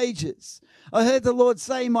courageous. I heard the Lord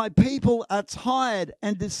say, my people are tired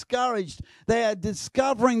and discouraged. They are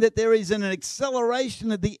discovering that there is an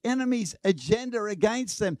acceleration of the enemy's agenda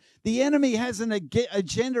against them. The enemy has an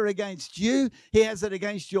agenda against you. He has it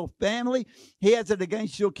against your family. He has it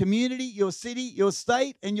against your community, your city, your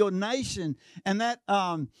state, and your nation. And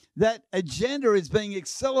that agenda is being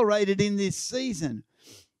accelerated in this season.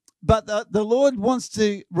 But the Lord wants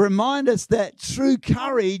to remind us that true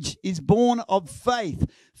courage is born of faith.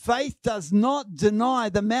 Faith does not deny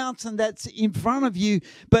the mountain that's in front of you,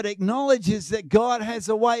 but acknowledges that God has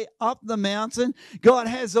a way up the mountain. God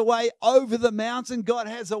has a way over the mountain. God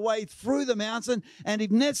has a way through the mountain. And if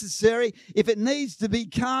necessary, if it needs to be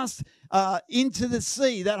cast into the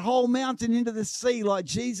sea, that whole mountain into the sea like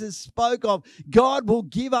Jesus spoke of, God will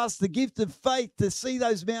give us the gift of faith to see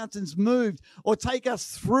those mountains moved or take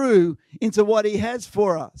us through into what he has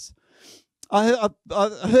for us. I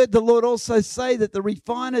heard the Lord also say that the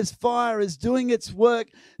refiner's fire is doing its work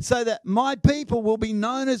so that my people will be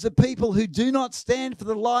known as a people who do not stand for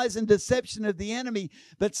the lies and deception of the enemy,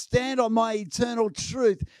 but stand on my eternal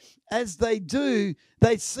truth. As they do,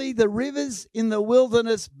 they see the rivers in the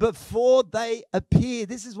wilderness before they appear.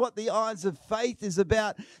 This is what the eyes of faith is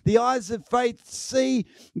about. The eyes of faith see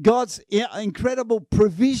God's incredible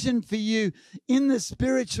provision for you in the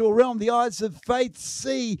spiritual realm. The eyes of faith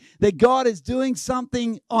see that God is doing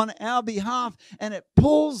something on our behalf, and it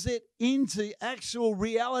pulls it into actual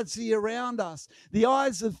reality around us. The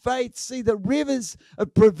eyes of faith see the rivers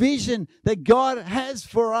of provision that God has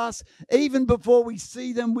for us even before we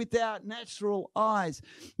see them with our natural eyes.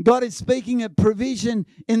 God is speaking of provision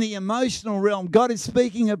in the emotional realm. God is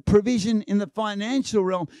speaking of provision in the financial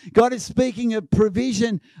realm. God is speaking of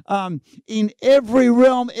provision in every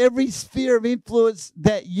realm, every sphere of influence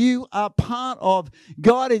that you are part of.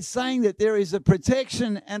 God is saying that there is a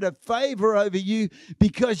protection and a favor over you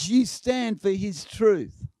because you stand for his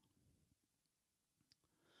truth.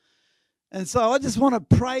 And so I just want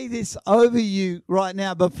to pray this over you right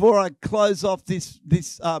now before I close off this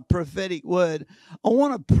prophetic word. I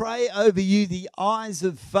want to pray over you the eyes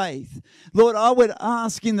of faith. Lord, I would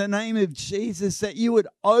ask in the name of Jesus that you would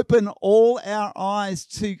open all our eyes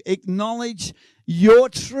to acknowledge your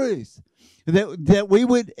truth. That we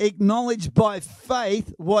would acknowledge by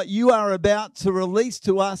faith what you are about to release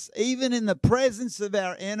to us, even in the presence of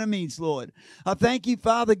our enemies, Lord. I thank you,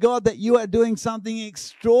 Father God, that you are doing something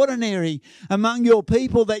extraordinary among your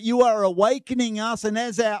people, that you are awakening us. And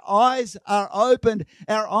as our eyes are opened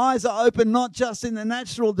not just in the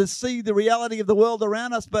natural to see the reality of the world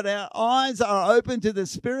around us, but our eyes are open to the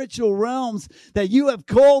spiritual realms that you have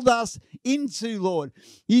called us into, Lord.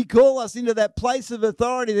 You call us into that place of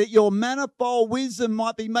authority, that your manifold wisdom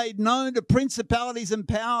might be made known to principalities and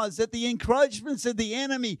powers, that the encroachments of the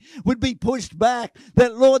enemy would be pushed back,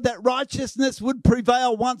 that, Lord, that righteousness would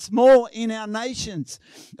prevail once more in our nations.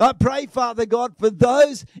 I pray, Father God, for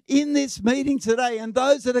those in this meeting today and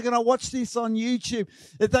those that are going to watch this on YouTube,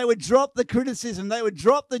 that they would drop the criticism, they would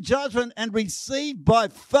drop the judgment and receive by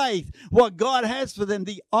faith what God has for them,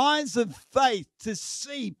 the eyes of faith to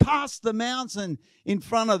see past the mountain in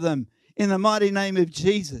front of them, in the mighty name of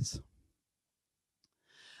Jesus.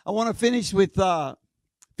 I want to finish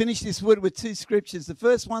this word with two scriptures. The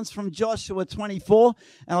first one's from Joshua 24,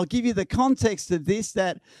 and I'll give you the context of this,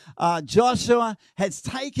 that Joshua has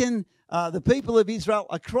taken the people of Israel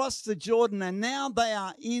across the Jordan, and now they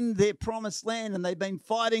are in their promised land, and they've been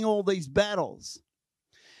fighting all these battles.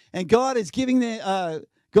 And God is giving them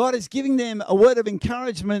a word of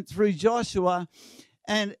encouragement through Joshua,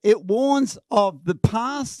 and it warns of the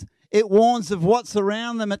past. It warns of what's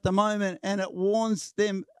around them at the moment, and it warns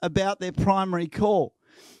them about their primary call.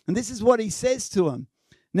 And this is what he says to them.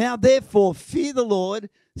 Now, therefore, fear the Lord,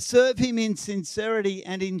 serve him in sincerity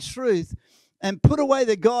and in truth, and put away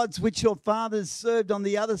the gods which your fathers served on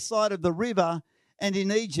the other side of the river and in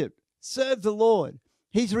Egypt. Serve the Lord.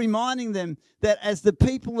 He's reminding them that as the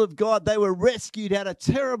people of God, they were rescued out of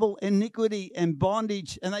terrible iniquity and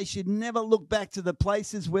bondage, and they should never look back to the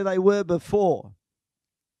places where they were before.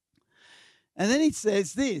 And then he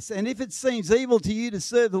says this, and if it seems evil to you to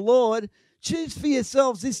serve the Lord, choose for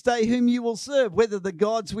yourselves this day whom you will serve, whether the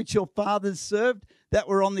gods which your fathers served that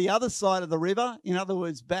were on the other side of the river, in other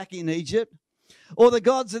words, back in Egypt, or the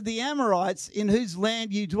gods of the Amorites in whose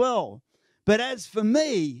land you dwell. But as for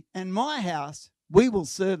me and my house, we will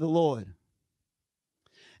serve the Lord.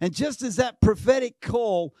 And just as that prophetic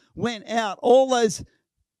call went out all those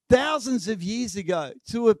thousands of years ago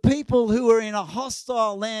to a people who were in a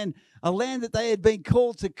hostile land, a land that they had been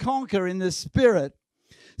called to conquer in the spirit.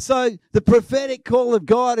 So the prophetic call of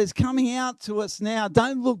God is coming out to us now.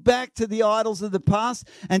 Don't look back to the idols of the past,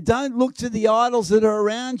 and don't look to the idols that are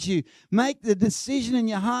around you. Make the decision in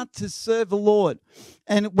your heart to serve the Lord.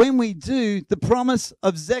 And when we do, the promise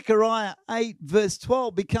of Zechariah 8 verse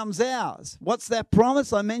 12 becomes ours. What's that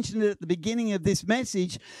promise? I mentioned it at the beginning of this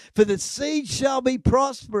message. For the seed shall be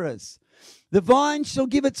prosperous. The vine shall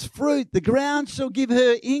give its fruit, the ground shall give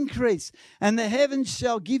her increase, and the heavens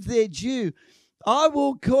shall give their due. I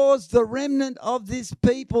will cause the remnant of this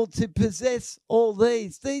people to possess all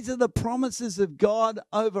these. These are the promises of God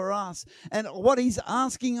over us. And what he's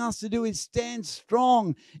asking us to do is stand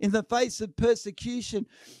strong in the face of persecution.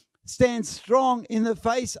 Stand strong in the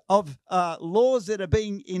face of laws that are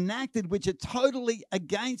being enacted which are totally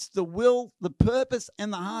against the will, the purpose,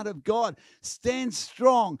 and the heart of God. Stand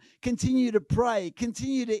strong. Continue to pray.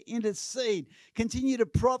 Continue to intercede. Continue to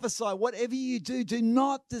prophesy. Whatever you do, do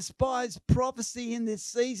not despise prophecy in this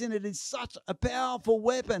season. It is such a powerful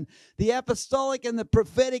weapon. The apostolic and the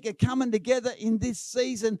prophetic are coming together in this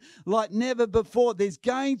season like never before. There's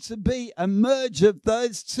going to be a merge of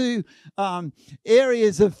those two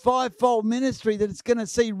areas of fivefold ministry that it's going to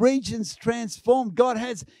see regions transformed. God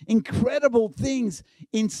has incredible things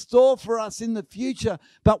in store for us in the future,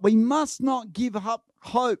 but we must not give up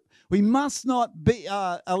hope. We must not be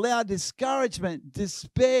allow discouragement,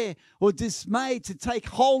 despair, or dismay to take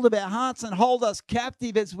hold of our hearts and hold us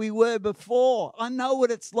captive as we were before. I know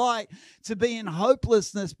what it's like to be in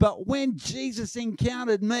hopelessness, but when Jesus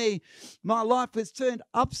encountered me, my life was turned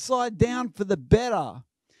upside down for the better.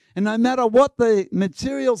 And no matter what the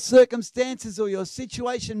material circumstances or your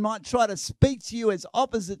situation might try to speak to you as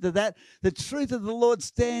opposite to that, the truth of the Lord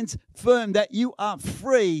stands firm that you are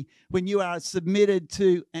free when you are submitted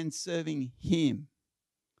to and serving Him.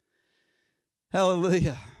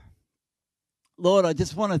 Hallelujah. Lord, I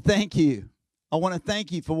just want to thank you. I want to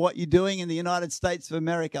thank you for what you're doing in the United States of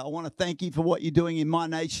America. I want to thank you for what you're doing in my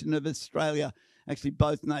nation of Australia. Actually,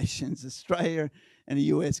 both nations, Australia and the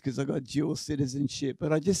US because I got dual citizenship.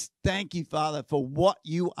 But I just thank you, Father, for what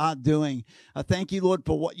you are doing. I thank you, Lord,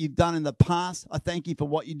 for what you've done in the past. I thank you for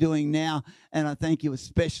what you're doing now. And I thank you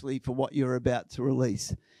especially for what you're about to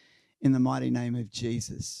release. In the mighty name of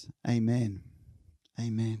Jesus. Amen.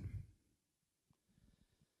 Amen.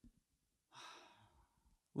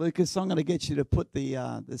 Lucas, I'm going to get you to put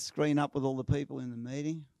the screen up with all the people in the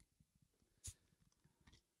meeting.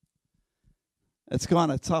 It's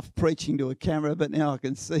kind of tough preaching to a camera, but now I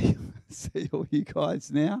can see all you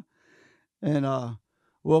guys now. And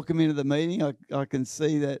welcome into the meeting. I can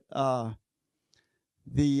see that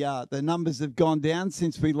the numbers have gone down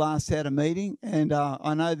since we last had a meeting, and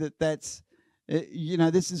I know that's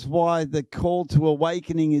this is why the call to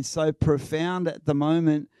awakening is so profound at the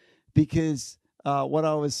moment, because what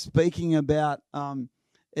I was speaking about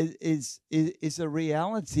is a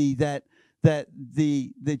reality that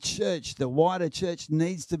the church, the wider church,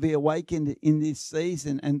 needs to be awakened in this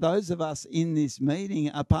season. And those of us in this meeting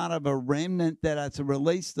are part of a remnant that are to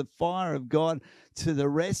release the fire of God to the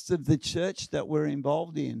rest of the church that we're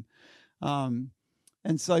involved in.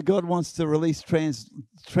 And so God wants to release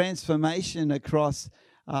transformation across,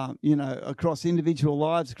 across individual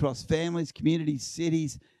lives, across families, communities,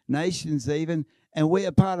 cities, nations even. And we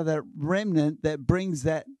are part of that remnant that brings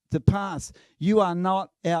that to pass. You are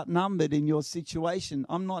not outnumbered in your situation.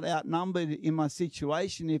 I'm not outnumbered in my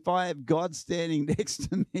situation. If I have God standing next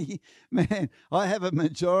to me, man, I have a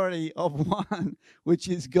majority of one, which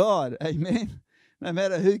is God. Amen. No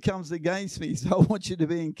matter who comes against me. So I want you to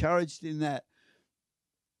be encouraged in that.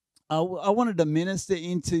 I wanted to minister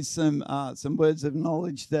into some words of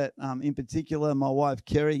knowledge that, in particular, my wife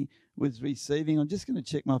Kerry was receiving. I'm just going to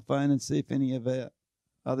check my phone and see if any of our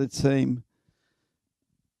other team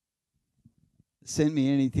sent me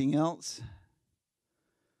anything else.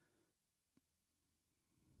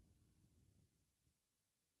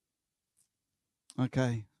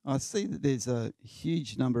 Okay, I see that there's a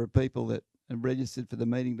huge number of people that are registered for the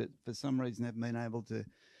meeting, but for some reason haven't been able to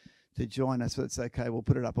join us. But it's okay. We'll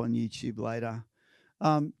put it up on YouTube later.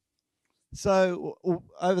 So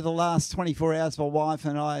over the last 24 hours, my wife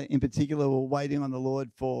and I in particular were waiting on the Lord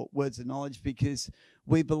for words of knowledge, because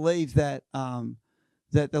we believe that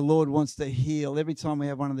that the Lord wants to heal. Every time we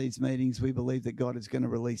have one of these meetings, we believe that God is going to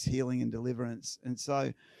release healing and deliverance. And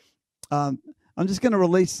so I'm just going to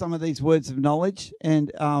release some of these words of knowledge.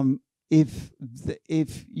 And if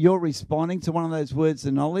you're responding to one of those words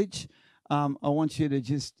of knowledge, I want you to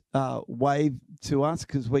just wave to us,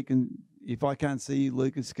 because we can. If I can't see you,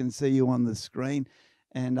 Lucas can see you on the screen,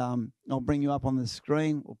 and I'll bring you up on the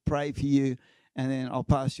screen. We'll pray for you, and then I'll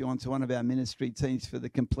pass you on to one of our ministry teams for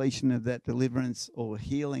the completion of that deliverance or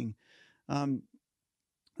healing.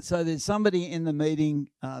 So there's somebody in the meeting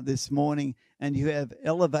this morning, and you have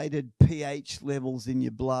elevated pH levels in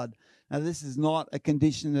your blood. Now, this is not a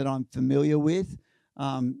condition that I'm familiar with,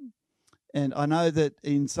 and I know that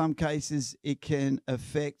in some cases it can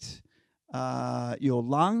affect your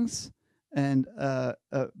lungs. And I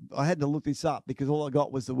had to look this up because all I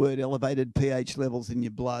got was the word elevated pH levels in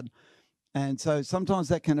your blood. And so sometimes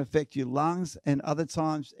that can affect your lungs, and other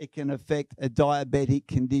times it can affect a diabetic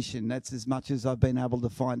condition. That's as much as I've been able to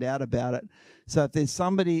find out about it. So if there's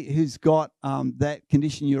somebody who's got that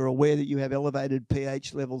condition, you're aware that you have elevated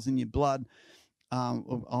pH levels in your blood,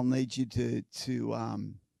 I'll need you to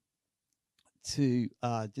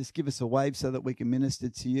just give us a wave so that we can minister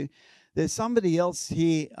to you. There's somebody else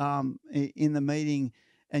here in the meeting,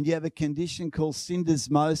 and you have a condition called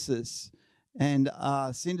syndesmosis. And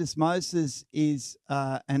syndesmosis is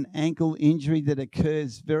an ankle injury that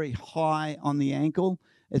occurs very high on the ankle.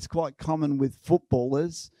 It's quite common with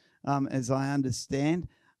footballers, as I understand.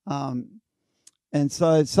 And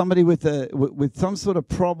so somebody with some sort of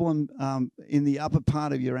problem in the upper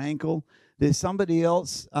part of your ankle. There's somebody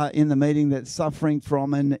else in the meeting that's suffering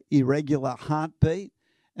from an irregular heartbeat.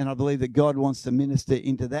 And I believe that God wants to minister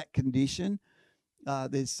into that condition.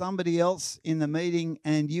 There's somebody else in the meeting,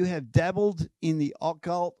 and you have dabbled in the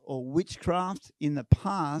occult or witchcraft in the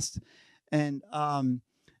past, and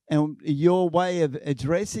your way of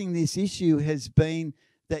addressing this issue has been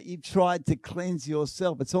that you've tried to cleanse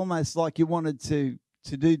yourself. It's almost like you wanted to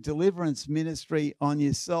do deliverance ministry on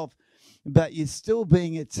yourself, but you're still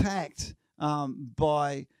being attacked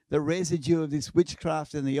by the residue of this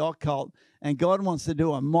witchcraft and the occult. And God wants to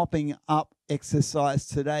do a mopping up exercise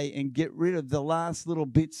today and get rid of the last little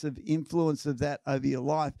bits of influence of that over your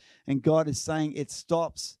life. And God is saying it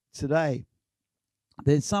stops today.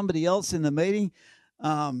 There's somebody else in the meeting,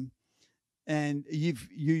 and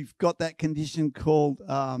you've got that condition called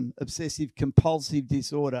obsessive compulsive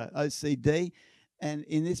disorder, OCD. And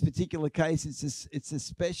in this particular case, it's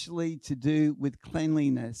especially to do with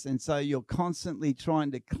cleanliness. And so you're constantly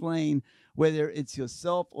trying to clean, whether it's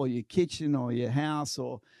yourself or your kitchen or your house,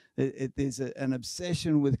 or there's an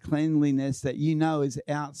obsession with cleanliness that you know is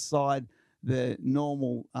outside the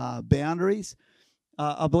normal boundaries.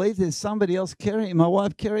 I believe there's somebody else. Kerry, my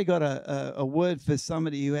wife Kerry, got a word for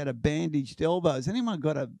somebody who had a bandaged elbow. Has anyone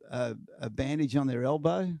got a bandage on their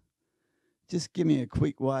elbow? Just give me a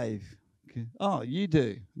quick wave. Okay. Oh, you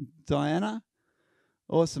do, Diana.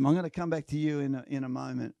 Awesome. I'm going to come back to you in a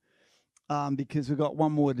moment because we've got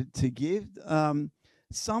one more to give.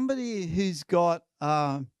 Somebody who's got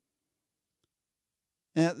now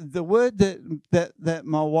the word that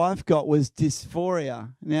my wife got was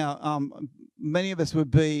dysphoria. Now, many of us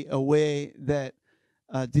would be aware that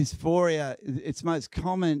dysphoria, its most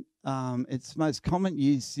common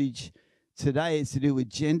usage today is to do with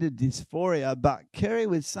gender dysphoria. But Kerry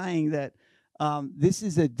was saying that this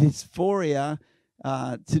is a dysphoria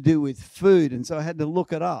to do with food, and so I had to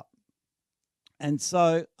look it up. And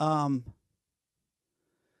so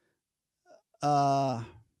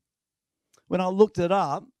when I looked it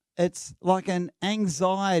up, it's like an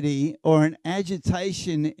anxiety or an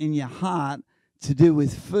agitation in your heart to do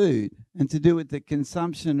with food and to do with the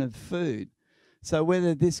consumption of food. So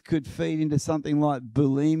whether this could feed into something like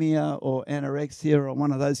bulimia or anorexia or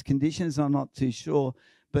one of those conditions, I'm not too sure,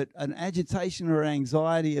 but an agitation or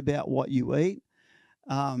anxiety about what you eat.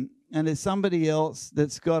 And there's somebody else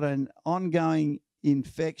that's got an ongoing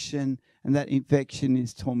infection, and that infection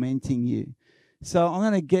is tormenting you. So I'm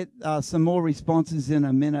going to get some more responses in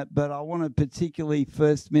a minute, but I want to particularly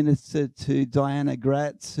first minister to Diana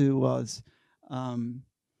Gratz, who was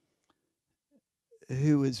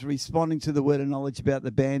responding to the word of knowledge about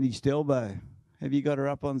the bandaged elbow. Have you got her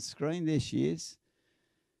up on screen? There she is.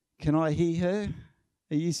 Can I hear her?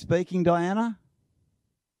 Are you speaking, Diana?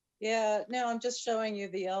 Yeah, no, I'm just showing you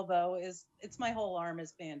the elbow. It's my whole arm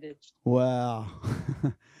is bandaged. Wow.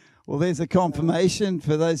 Well, there's a confirmation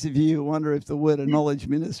for those of you who wonder if the word of knowledge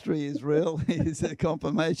ministry is real. It's a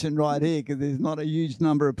confirmation right here, because there's not a huge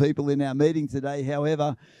number of people in our meeting today.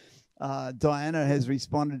 However, Diana has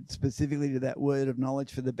responded specifically to that word of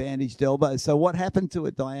knowledge for the bandaged elbow. So what happened to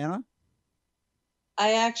it, Diana?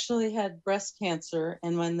 I actually had breast cancer,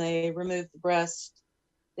 and when they removed the breast,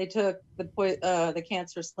 they took the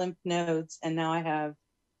cancerous lymph nodes, and now I have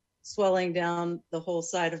swelling down the whole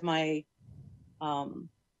side of my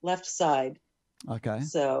left side. Okay.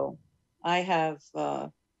 So I have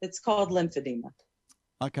it's called lymphedema.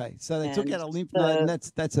 Okay, so they took out a lymph node, and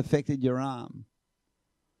that's affected your arm.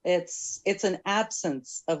 It's an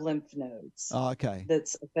absence of lymph nodes. Oh, okay.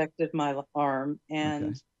 That's affected my arm, and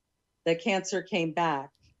okay. the cancer came back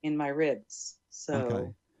in my ribs. So,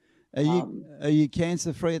 okay. Are you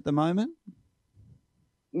cancer free at the moment?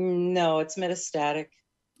 No, it's metastatic.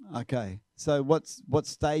 Okay. So what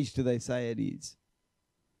stage do they say it is?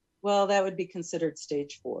 Well, that would be considered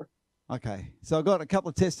stage 4. Okay. So I've got a couple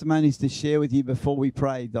of testimonies to share with you before we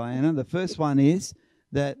pray, Diana. The first one is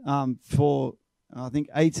that for I think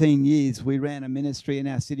 18 years we ran a ministry in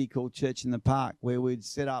our city called Church in the Park, where we'd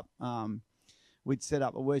set up a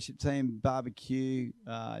worship team, barbecue,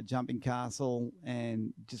 jumping castle,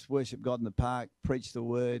 and just worship God in the park, preach the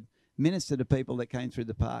word, minister to people that came through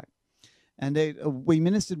the park. And we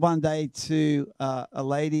ministered one day to a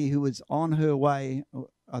lady who was on her way.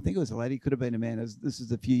 I think it was a lady, could have been a man. This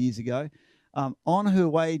was a few years ago. On her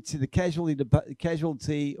way to the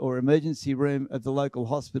casualty or emergency room of the local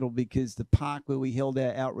hospital, because the park where we held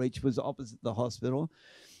our outreach was opposite the hospital.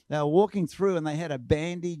 They were walking through, and they had a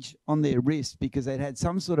bandage on their wrist because they'd had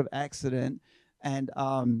some sort of accident, and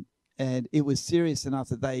it was serious enough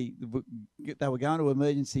that they were going to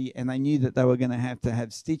emergency, and they knew that they were going to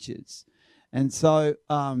have stitches. And so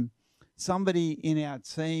somebody in our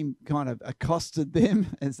team kind of accosted them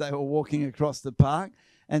as they were walking across the park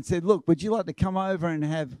and said, "Look, would you like to come over and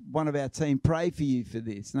have one of our team pray for you for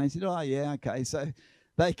this?" And they said, "Oh, yeah, okay." So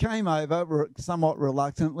they came over somewhat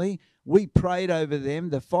reluctantly. We prayed over them.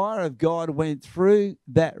 The fire of God went through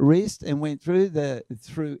that wrist and went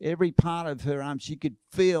through every part of her arm. She could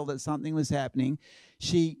feel that something was happening.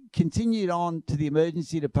 She continued on to the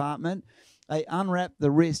emergency department. They unwrapped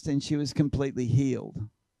the wrist, and she was completely healed,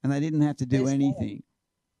 and they didn't have to do anything.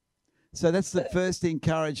 So that's the first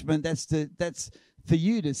encouragement. That's for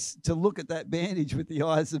you to look at that bandage with the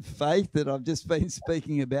eyes of faith that I've just been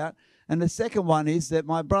speaking about. And the second one is that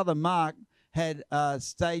my brother Mark had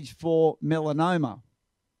stage 4 melanoma,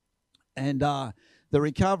 and the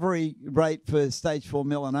recovery rate for stage 4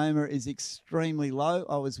 melanoma is extremely low.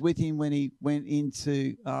 I was with him when he went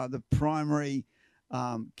into the primary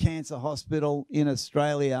cancer hospital in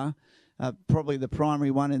Australia, probably the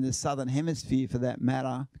primary one in the Southern Hemisphere for that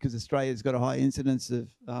matter, because Australia's got a high incidence of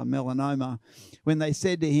melanoma, when they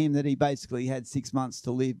said to him that he basically had 6 months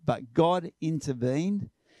to live. But God intervened.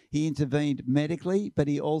 He intervened medically, but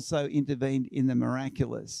he also intervened in the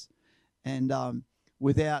miraculous. And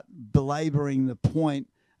without belaboring the point,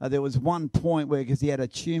 there was one point where, because he had a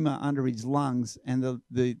tumour under his lungs, and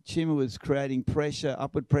the tumour was creating pressure,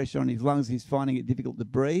 upward pressure on his lungs. He's finding it difficult to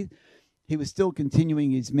breathe. He was still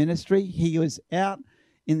continuing his ministry. He was out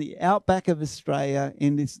in the outback of Australia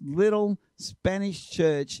in this little Spanish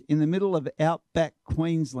church in the middle of outback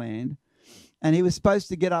Queensland. And he was supposed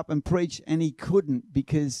to get up and preach, and he couldn't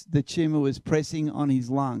because the tumour was pressing on his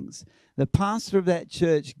lungs. The pastor of that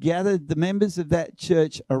church gathered the members of that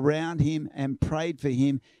church around him and prayed for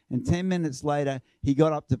him. And 10 minutes later, he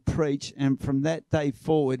got up to preach. And from that day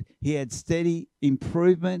forward, he had steady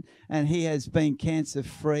improvement, and he has been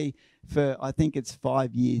cancer-free for, I think it's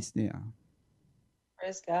 5 years now.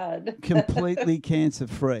 Praise God. Completely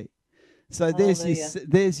cancer-free. So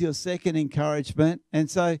there's your second encouragement.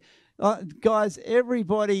 And so, guys,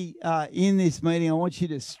 everybody in this meeting, I want you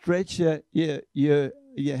to stretch your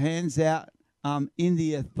hands out in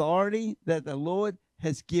the authority that the Lord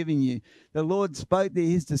has given you. The Lord spoke to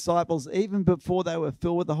his disciples even before they were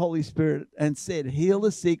filled with the Holy Spirit and said, heal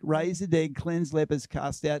the sick, raise the dead, cleanse lepers,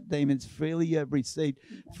 cast out demons. Freely you have received,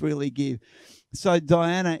 freely give. So,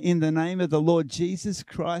 Diana, in the name of the Lord Jesus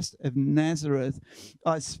Christ of Nazareth,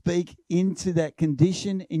 I speak into that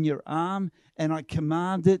condition in your arm, and I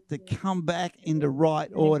command it to come back into right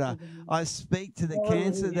order. I speak to the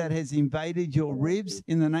cancer that has invaded your ribs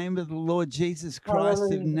in the name of the Lord Jesus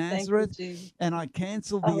Christ of Nazareth, and I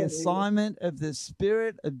cancel the assignment of the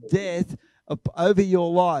spirit of death over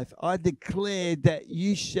your life. I declare that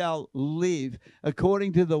you shall live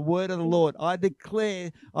according to the word of the Lord. I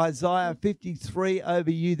declare Isaiah 53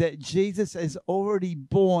 over you, that Jesus has already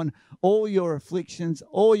borne all your afflictions,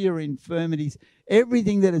 all your infirmities,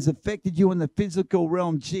 everything that has affected you in the physical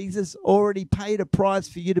realm. Jesus already paid a price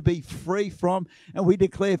for you to be free from, and we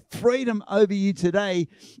declare freedom over you today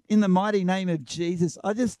in the mighty name of Jesus.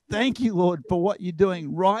 I just thank you, Lord, for what you're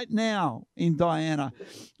doing right now in Diana.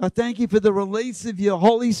 I thank you for the release of your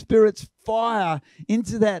Holy Spirit's fire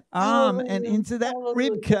into that arm and into that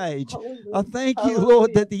rib cage. I thank you,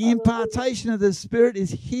 Lord, that the impartation of the Spirit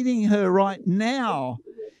is hitting her right now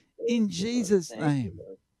in Jesus' name.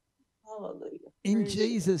 Hallelujah. In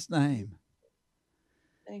Jesus' name.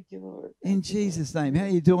 Thank you, Lord. In Jesus' name. How are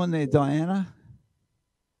you doing there, Diana?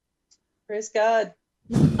 Praise God.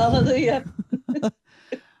 Hallelujah.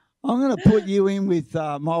 I'm going to put you in with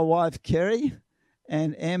my wife, Kerry,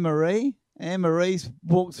 and Anne-Marie. Anne-Marie's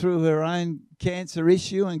walked through her own cancer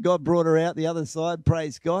issue, and God brought her out the other side,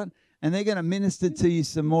 praise God. And they're going to minister to you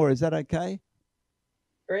some more. Is that okay?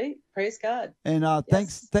 Great. Praise God. And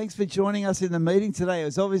thanks for joining us in the meeting today. It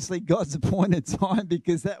was obviously God's appointed time,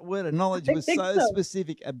 because that word of knowledge was so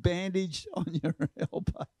specific. A bandage on your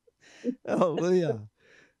elbow. Hallelujah.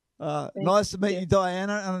 Nice to meet you,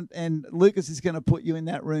 Diana. And Lucas is going to put you in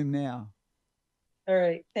that room now. All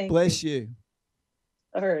right. Thank you. Bless you.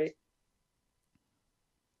 All right.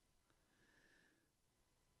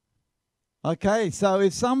 Okay, so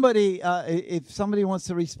if somebody wants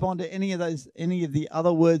to respond to any of the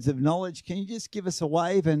other words of knowledge, can you just give us a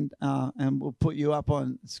wave, and we'll put you up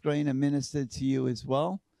on screen and minister to you as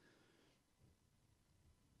well.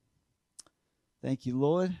 Thank you,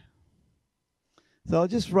 Lord. So I'll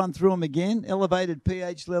just run through them again. Elevated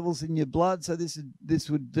pH levels in your blood. So this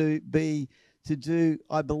would be to do,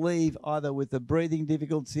 I believe, either with a breathing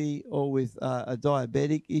difficulty or with a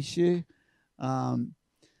diabetic issue.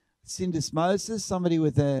 Syndesmosis, somebody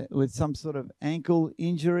with some sort of ankle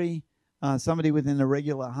injury, somebody with an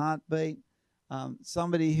irregular heartbeat,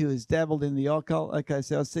 somebody who has dabbled in the occult. Okay,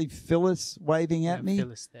 so I see Phyllis waving at me.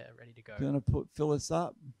 Phyllis there, ready to go. Going to put Phyllis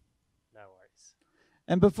up. No worries.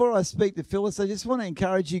 And before I speak to Phyllis, I just want to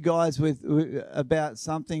encourage you guys about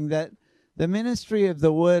something, that the ministry of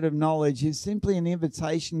the word of knowledge is simply an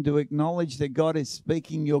invitation to acknowledge that God is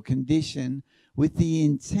speaking your condition with the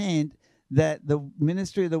intent that the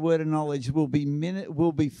ministry of the word of knowledge will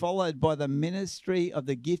be followed by the ministry of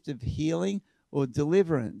the gift of healing or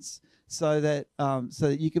deliverance, so that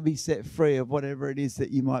you can be set free of whatever it is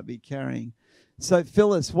that you might be carrying. So,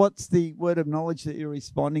 Phyllis, what's the word of knowledge that you're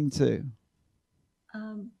responding to?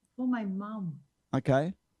 For my mom.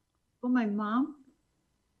 Okay. For my mom,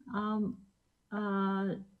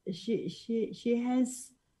 she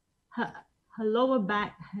has her lower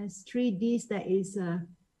back has 3 discs that is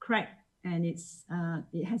cracked. And it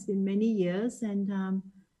has been many years, and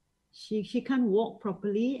she can't walk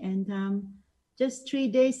properly, and just 3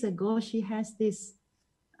 days ago she has this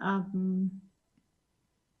her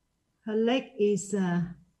leg is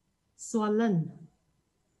swollen.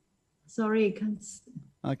 Sorry, I can't.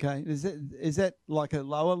 Okay. Is that like a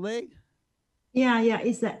lower leg? Yeah,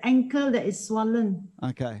 it's the ankle that is swollen.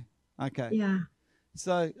 Okay. Okay. Yeah.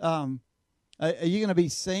 So, are you going to be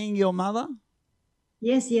seeing your mother?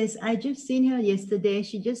 Yes. I just seen her yesterday.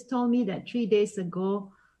 She just told me that 3 days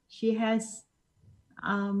ago she has,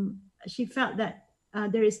 she felt that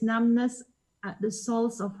there is numbness at the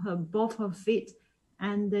soles of both her feet,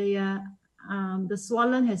 and the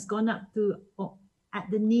swollen has gone up to at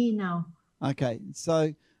the knee now. Okay.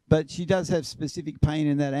 So, but she does have specific pain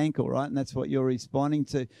in that ankle, right? And that's what you're responding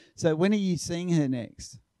to. So, when are you seeing her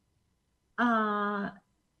next?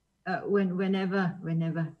 Whenever.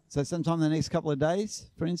 So sometime in the next couple of days,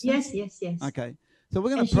 for instance? Yes. Okay. So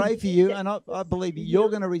we're going to pray for you, and I believe you're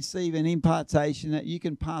going to receive an impartation that you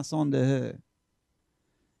can pass on to her.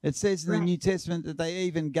 It says in the New Testament that they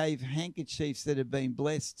even gave handkerchiefs that had been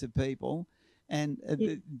blessed to people, and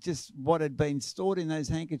just what had been stored in those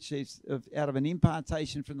handkerchiefs out of an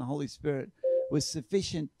impartation from the Holy Spirit was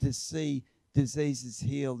sufficient to see diseases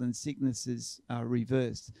healed and sicknesses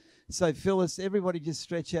reversed. So Phyllis, everybody just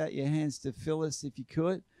stretch out your hands to Phyllis if you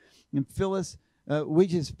could. And Phyllis, we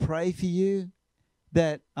just pray for you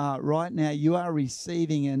that right now you are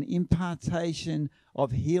receiving an impartation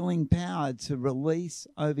of healing power to release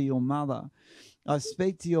over your mother. I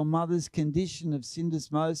speak to your mother's condition of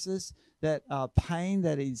syndesmosis, that pain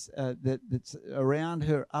that is that's around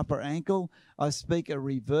her upper ankle. I speak a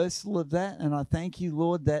reversal of that, and I thank you,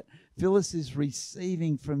 Lord, that Phyllis is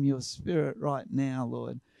receiving from your spirit right now,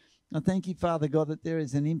 Lord. I thank you, Father God, that there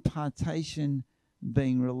is an impartation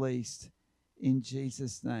being released in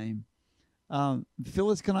Jesus' name.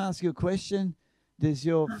 Phyllis, can I ask you a question? Does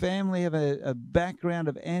your family have a background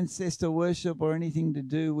of ancestor worship or anything to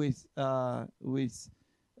do with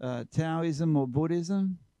Taoism or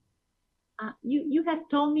Buddhism? You have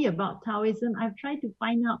told me about Taoism. I've tried to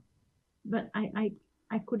find out, but I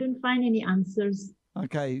couldn't find any answers.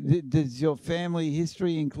 Okay. Does your family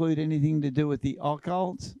history include anything to do with the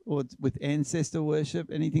occult or with ancestor worship,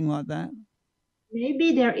 anything like that?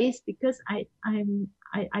 Maybe there is, because I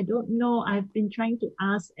don't know. I've been trying to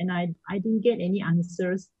ask, and I didn't get any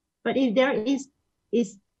answers. But if there is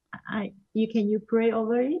can you pray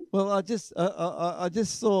over it? Well, I just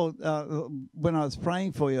saw when I was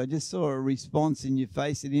praying for you, I just saw a response in your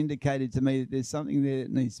face. It indicated to me that there's something there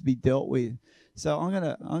that needs to be dealt with. So I'm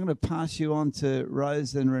gonna pass you on to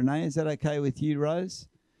Rose and Renee. Is that okay with you, Rose?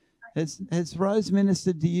 Has Rose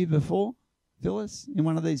ministered to you before, Phyllis, in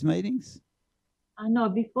one of these meetings? No,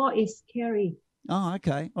 before is Carrie. Oh,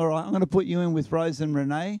 okay. All right. I'm going to put you in with Rose and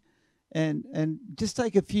Renee, and just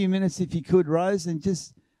take a few minutes if you could, Rose, and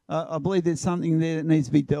just I believe there's something there that needs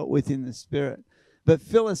to be dealt with in the spirit. But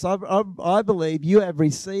Phyllis, I believe you have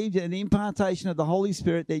received an impartation of the Holy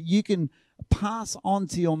Spirit that you can pass on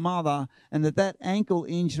to your mother, and that ankle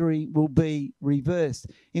injury will be reversed.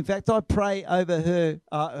 In fact, I pray over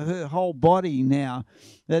her whole body now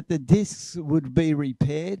that the discs would be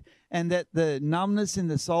repaired, and that the numbness in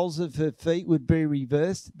the soles of her feet would be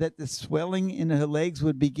reversed, that the swelling in her legs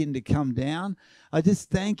would begin to come down. I just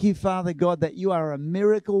thank you, Father God, that you are a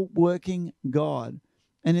miracle-working God.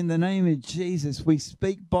 And in the name of Jesus, we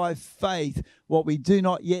speak by faith what we do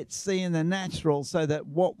not yet see in the natural, so that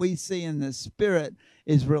what we see in the spirit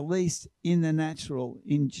is released in the natural,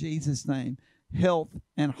 in Jesus' name. Health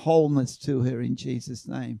and wholeness to her in Jesus'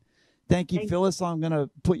 name. Thank you, Phyllis. I'm going to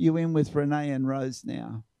put you in with Renee and Rose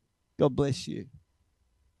now. God bless you.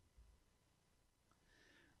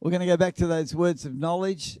 We're going to go back to those words of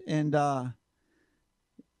knowledge, and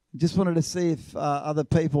just wanted to see if other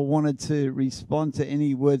people wanted to respond to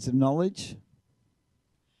any words of knowledge.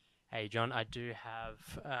 Hey, John, I do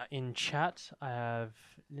have in chat, I have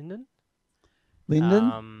Lyndon.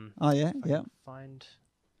 Lyndon? Oh, yeah, yeah.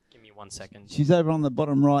 Give me 1 second. She's over on the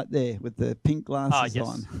bottom right there with the pink glasses yes.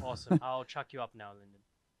 on. Awesome. I'll chuck you up now, Lyndon.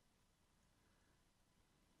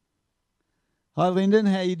 Hi, Lyndon.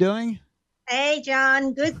 How are you doing? Hey,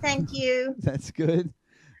 John. Good, thank you. That's good.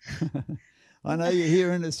 I know you're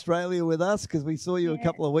here in Australia with us because we saw you a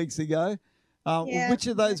couple of weeks ago. Which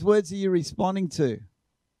of those words are you responding to?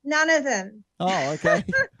 None of them. Oh, okay.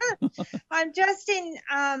 I'm just in,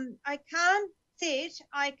 I can't sit.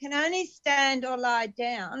 I can only stand or lie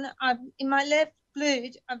down. In my left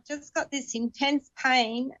glute, I've just got this intense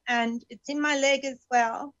pain, and it's in my leg as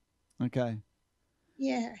well. Okay.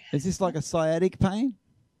 Yeah. Is this like a sciatic pain?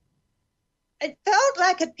 It felt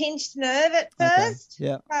like a pinched nerve at first. Okay.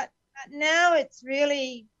 Yeah. But now it's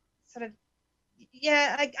really sort of,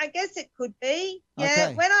 yeah, I guess it could be. Yeah,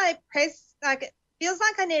 Okay. when I press, like, it feels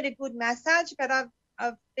like I need a good massage, but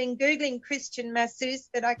I've been Googling Christian masseuse,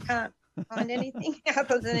 but I can't find anything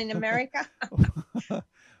other than in America.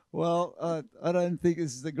 Well, I don't think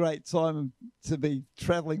this is a great time to be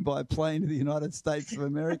traveling by plane to the United States of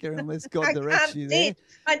America unless God I directs can't you sit.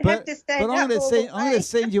 there. I'd have to stand But up I'm going all the to way.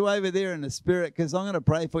 send you over there in the spirit because I'm going to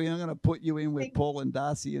pray for you. I'm going to put you in with Thank- Paul and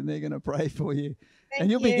Darcy, and they're going to pray for you. Thank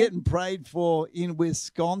And you'll be you. getting prayed for in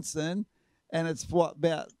Wisconsin, and it's what,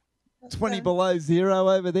 about 20 Awesome. below zero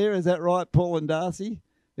over there? Is that right, Paul and Darcy?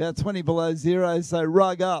 Yeah, 20 below zero, so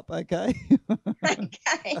rug up, okay?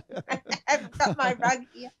 Okay. I've got my rug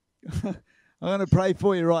here. I'm going to pray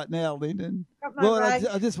for you right now, Lyndon. Got my Lord, rug.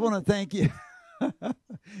 I just want to thank you. You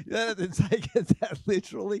don't have to take it that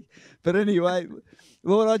literally. But anyway,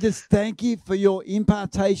 Lord, I just thank you for your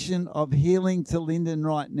impartation of healing to Lyndon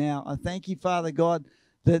right now. I thank you, Father God,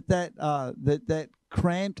 that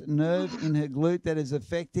cramped nerve in her glute that is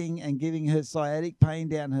affecting and giving her sciatic pain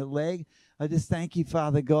down her leg. I just thank you,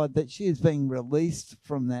 Father God, that she is being released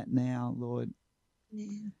from that now, Lord.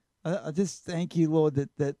 Yeah. I just thank you, Lord,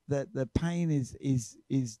 that the pain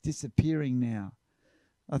is disappearing now.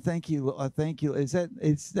 I thank you. I thank you. Is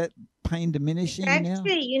that pain diminishing now?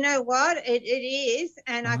 Actually, you know what? It is,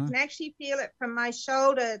 and I Uh-huh. can actually feel it from my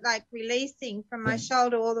shoulder, like releasing from my Thank-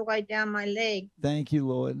 shoulder all the way down my leg. Thank you,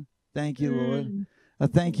 Lord. Thank you, Lord. Mm. I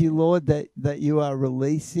thank you, Lord, that you are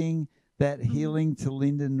releasing that Mm-hmm. healing to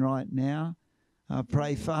Lyndon right now. I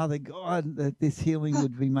pray, Father God, that this healing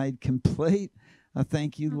would be made complete. I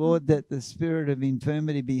thank you, Lord, that the spirit of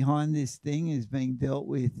infirmity behind this thing is being dealt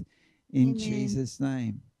with in Amen. Jesus'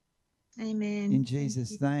 name. Amen. In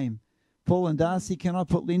Jesus' name. Paul and Darcy, can I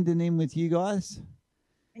put Lyndon in with you guys?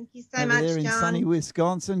 Thank you so Over much, there in John. sunny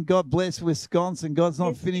Wisconsin. God bless Wisconsin. God's not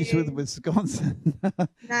Yes, finished you. with Wisconsin.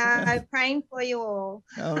 No, praying for you all.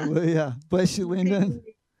 Hallelujah. Bless you, Lyndon.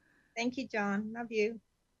 Thank you, John. Love you.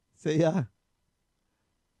 See ya.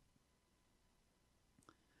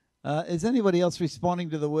 Is anybody else responding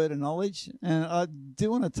to the word of knowledge? And I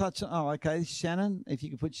do want to touch. Oh, okay. Shannon, if you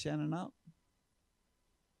could put Shannon up.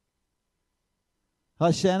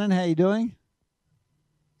 Hi, Shannon. How you doing?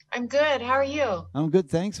 I'm good. How are you? I'm good,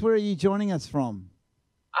 thanks. Where are you joining us from?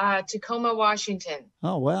 Tacoma, Washington.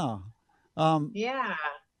 Oh, wow. Yeah.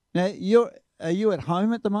 Now, are you at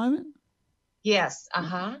home at the moment? Yes.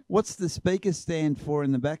 Uh-huh. What's the speaker stand for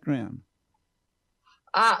in the background?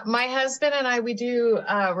 My husband and I, we do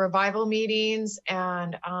revival meetings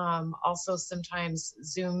and also sometimes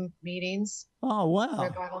Zoom meetings. Oh, wow.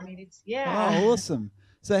 Revival meetings. Yeah. Oh, awesome.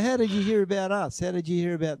 So how did you hear about us? How did you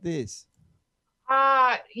hear about this?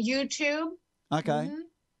 YouTube. Okay. Mhm.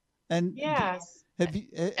 And Yes. have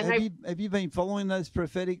you been following those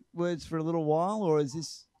prophetic words for a little while, or is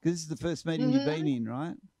this because this is the first meeting you've been in,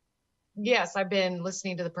 right? Yes, I've been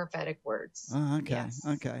listening to the prophetic words. Oh, okay. Yes.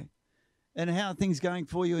 Okay. And how are things going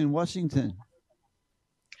for you in Washington?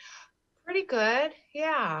 Pretty good.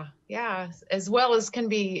 Yeah. Yeah. As well as can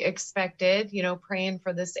be expected, you know, praying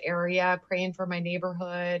for this area, praying for my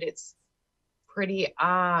neighborhood. It's pretty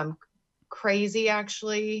crazy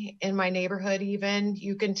actually in my neighborhood. Even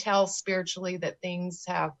you can tell spiritually that things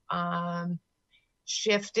have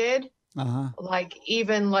shifted. Like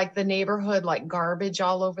even like the neighborhood, like garbage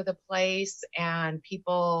all over the place and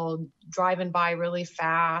people driving by really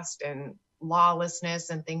fast and lawlessness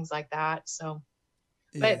and things like that. So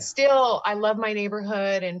but still, I love my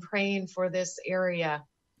neighborhood and praying for this area.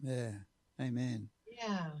 Yeah. Amen.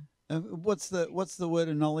 Yeah. What's the word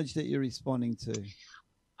of knowledge that you're responding to?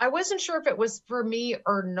 I wasn't sure if it was for me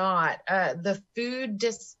or not. The food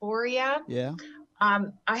dysphoria. Yeah.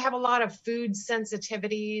 I have a lot of food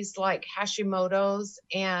sensitivities like Hashimoto's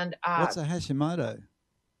and What's a Hashimoto?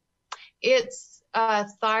 It's a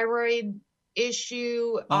thyroid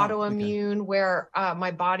issue, autoimmune, where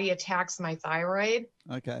my body attacks my thyroid.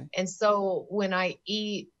 Okay. And so when I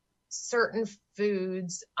eat certain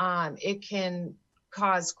foods, it can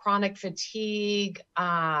cause chronic fatigue.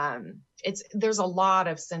 There's a lot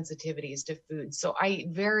of sensitivities to food. So I eat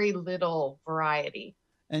very little variety.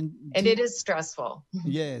 And it is stressful.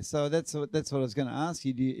 Yeah, so that's what I was going to ask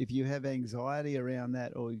you. If you have anxiety around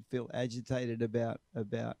that, or you feel agitated about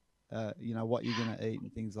what you're going to eat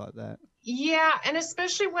and things like that? Yeah, and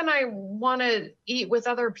especially when I want to eat with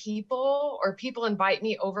other people or people invite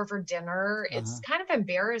me over for dinner, it's kind of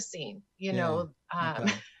embarrassing, you know.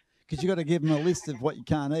 Because you got to give them a list of what you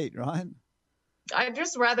can't eat, right? I'd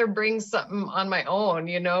just rather bring something on my own,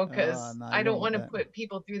 because no, I don't wrong want to with that. put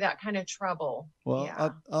people through that kind of trouble. Well, Yeah.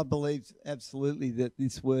 I believe absolutely that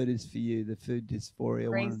this word is for you, the food dysphoria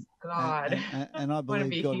Praise one. God. And I I want to believe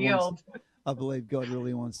be God healed. I believe God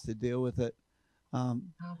really wants to deal with it. So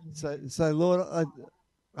Hallelujah. Lord,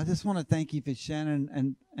 I just want to thank you for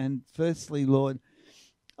Shannon, and firstly, Lord,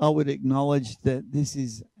 I would acknowledge that this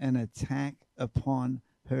is an attack upon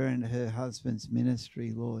her and her husband's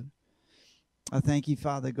ministry, Lord. I thank you,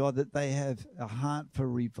 Father God, that they have a heart for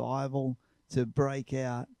revival to break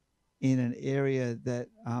out in an area that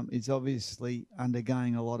is obviously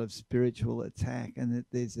undergoing a lot of spiritual attack, and that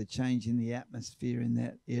there's a change in the atmosphere in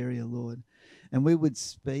that area, Lord. And we would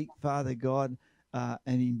speak, Father God, an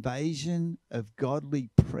invasion of godly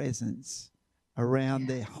presence around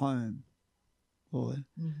their home, Lord.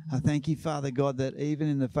 I thank you, Father God, that even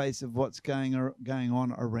in the face of what's going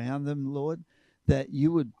on around them, Lord, that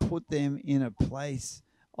you would put them in a place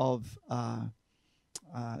of the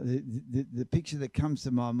picture that comes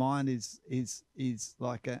to my mind is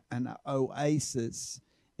like an oasis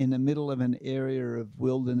in the middle of an area of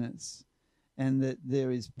wilderness, and that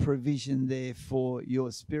there is provision there for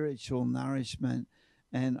your spiritual nourishment.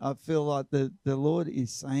 And I feel like the Lord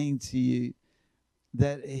is saying to you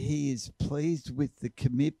that he is pleased with the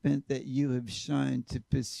commitment that you have shown to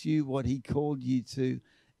pursue what he called you to,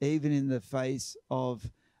 even in the face of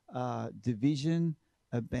division,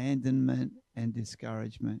 abandonment, and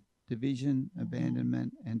discouragement. Division,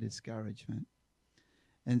 abandonment, and discouragement.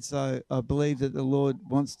 And so I believe that the Lord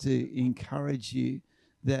wants to encourage you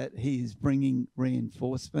that he is bringing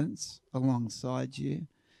reinforcements alongside you,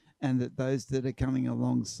 and that those that are coming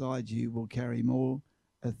alongside you will carry more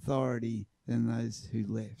authority than those who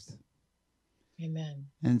left. Amen.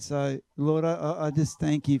 And so, Lord, I just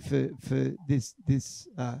thank you for this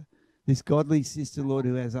godly sister, Lord,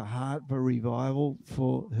 who has a heart for revival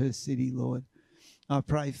for her city, Lord. I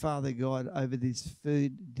pray, Father God, over this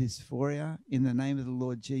food dysphoria in the name of the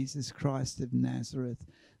Lord Jesus Christ of Nazareth,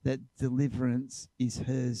 that deliverance is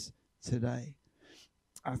hers today.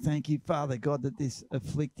 I thank you, Father God, that this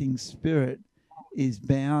afflicting spirit is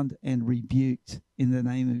bound and rebuked in the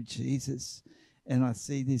name of Jesus. And I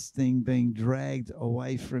see this thing being dragged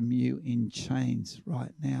away from you in chains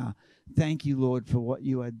right now. Thank you, Lord, for what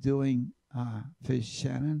you are doing for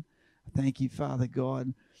Shannon. Thank you, Father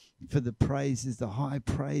God, for the praises, the high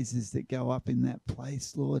praises that go up in that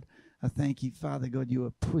place, Lord. I thank you, Father God, you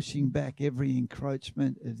are pushing back every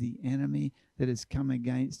encroachment of the enemy that has come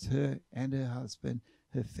against her and her husband,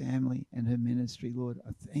 her family, and her ministry, Lord.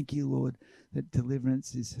 I thank you, Lord, that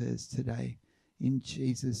deliverance is hers today. In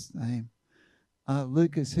Jesus' name.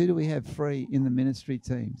 Lucas, who do we have free in the ministry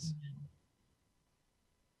teams?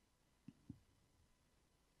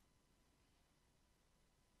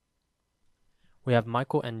 We have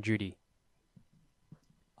Michael and Judy.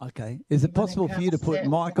 Okay. Is it possible for you to put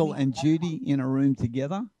Michael and Judy in a room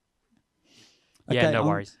together? Yeah, Okay, no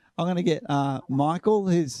worries. I'm going to get Michael,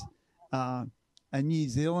 who's a New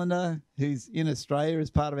Zealander who's in Australia as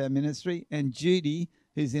part of our ministry, and Judy,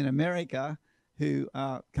 who's in America, who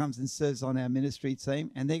comes and serves on our ministry team,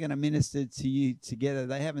 and they're going to minister to you together.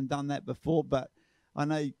 They haven't done that before, but I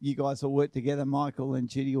know you guys will work together. Michael and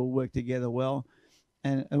Judy will work together well.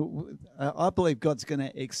 And I believe God's going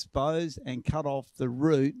to expose and cut off the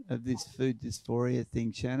root of this food dysphoria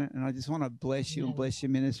thing, Shannon. And I just want to bless you and bless your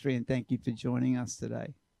ministry, and thank you for joining us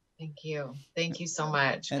today. Thank you. Thank you so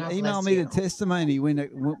much. And God email bless me you. the testimony when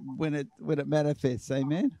it manifests.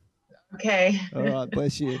 Amen. Okay. All right.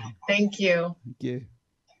 Bless you. Thank you. Thank you.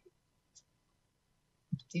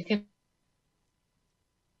 You can.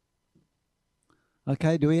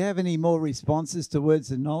 Okay. Do we have any more responses to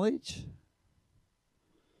words of knowledge?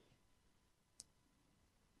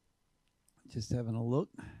 Just having a look.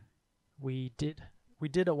 We did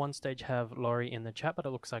at one stage have Laurie in the chat, but it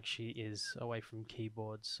looks like she is away from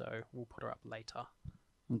keyboard, so we'll put her up later.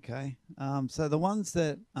 Okay. So the ones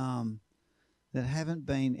that haven't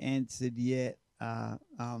been answered yet,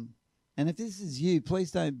 and if this is you,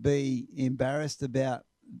 please don't be embarrassed about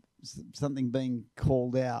something being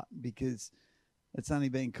called out, because it's only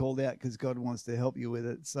being called out because God wants to help you with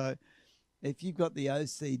it. So if you've got the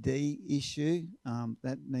OCD issue,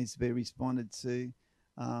 that needs to be responded to.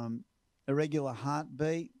 Irregular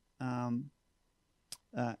heartbeat, and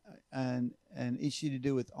an issue to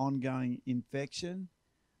do with ongoing infection.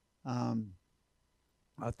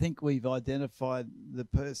 I think we've identified the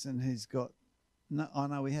person who's got.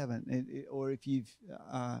 No, we haven't. Or if you've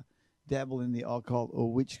dabbled in the occult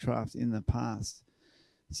or witchcraft in the past.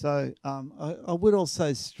 So I would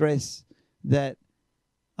also stress that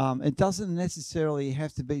it doesn't necessarily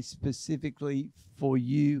have to be specifically for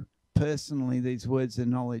you personally, these words of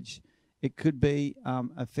knowledge. It could be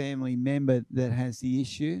a family member that has the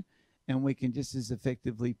issue, and we can just as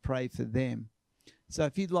effectively pray for them. So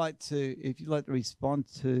if you'd like to respond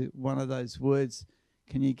to one of those words,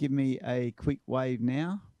 can you give me a quick wave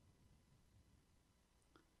now?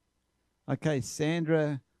 Okay,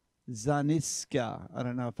 Sandra Zaniska. I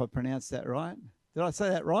don't know if I pronounced that right. Did I say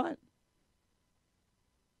that right?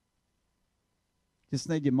 Just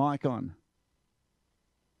need your mic on.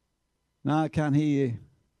 No, I can't hear you.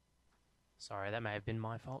 Sorry, that may have been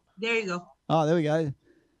my fault. There you go. Oh, there we go.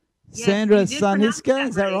 Yes, Sandra you did pronounce Zaniska, that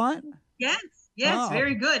is that right. right? Yes, Oh.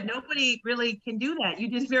 very good. Nobody really can do that. You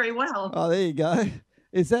did very well. Oh, there you go.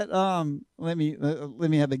 Is that let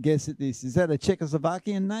me have a guess at this. Is that a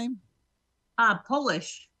Czechoslovakian name?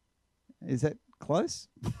 Polish. Is that close?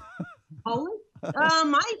 Polish?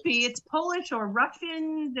 Might be. It's Polish or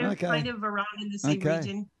Russian. They're Okay. kind of around in the same Okay.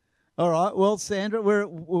 region. All right. Well, Sandra, where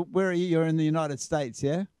are you? You're in the United States,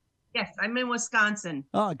 yeah? Yes, I'm in Wisconsin.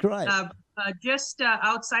 Oh, great. Just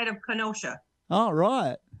outside of Kenosha. All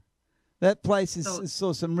right. That place So-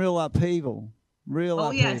 saw some real upheaval. Real Oh,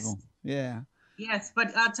 upheaval. yes. Yeah. Yes,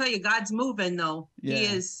 but I'll tell you, God's moving though.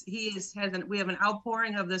 Yeah. We have an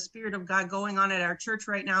outpouring of the Spirit of God going on at our church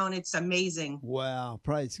right now, and it's amazing. Wow.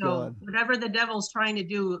 Praise So God. whatever the devil's trying to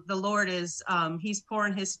do, the Lord is, he's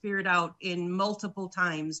pouring his Spirit out in multiple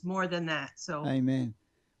times, more than that. So Amen.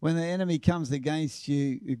 When the enemy comes against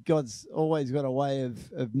you, God's always got a way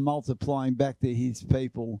of multiplying back to his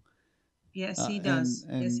people. yes, he does.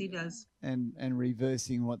 and- Yes, he does. And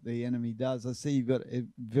reversing what the enemy does. I see you've got a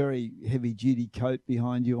very heavy duty coat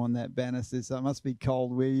behind you on that banister, so it must be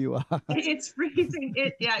cold where you are. It's freezing.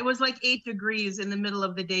 It was like 8 degrees in the middle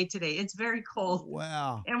of the day today. It's very cold,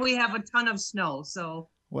 Wow. and we have a ton of snow. So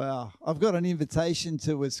Wow. I've got an invitation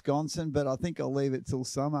to Wisconsin, but I think I'll leave it till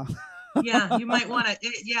summer. yeah, you might want to.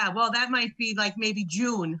 Yeah, well, that might be like maybe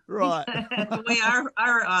June. Right. The way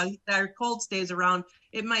our cold stays around,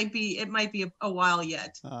 it might be a while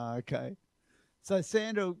yet. Okay. So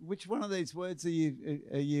Sandra, which one of these words are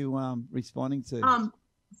you responding to?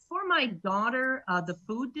 For my daughter, the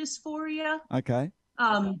food dysphoria. Okay.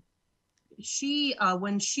 She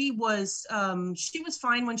when she was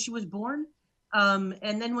fine when she was born,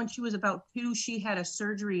 and then when she was about 2, she had a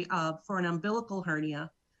surgery for an umbilical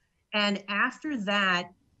hernia, and after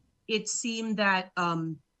that, it seemed that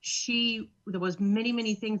there was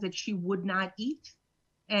many things that she would not eat,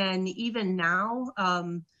 and even now,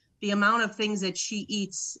 the amount of things that she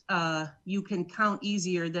eats, you can count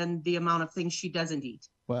easier than the amount of things she doesn't eat.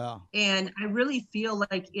 Wow. And I really feel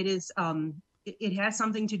like it is, it has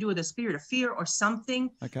something to do with a spirit of fear or something,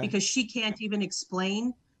 Okay. because she can't even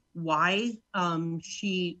explain why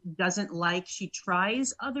she doesn't like, she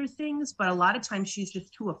tries other things, but a lot of times she's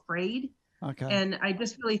just too afraid. Okay. And I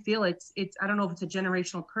just really feel it's I don't know if it's a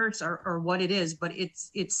generational curse or what it is, but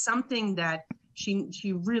it's something that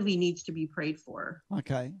she really needs to be prayed for.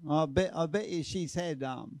 Okay. I bet you she's had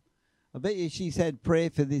prayer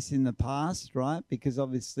for this in the past, right? Because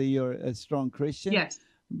obviously you're a strong Christian. Yes.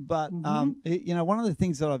 But Mhm. one of the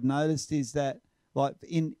things that I've noticed is that, like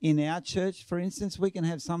in our church, for instance, we can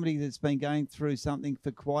have somebody that's been going through something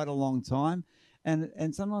for quite a long time,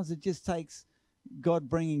 and sometimes it just takes God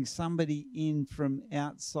bringing somebody in from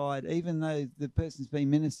outside, even though the person's been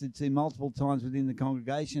ministered to multiple times within the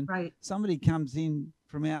congregation. Right. Somebody comes in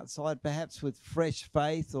from outside, perhaps with fresh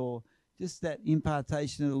faith or just that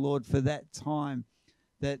impartation of the Lord for that time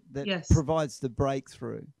that Yes. provides the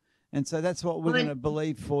breakthrough. And so that's what we're Well, going to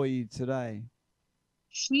believe for you today.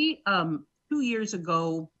 She 2 years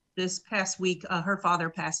ago, this past week, her father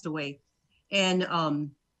passed away, and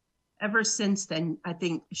ever since then, I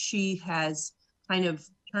think she has kind of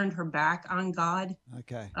turned her back on God.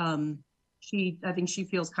 Okay. I think she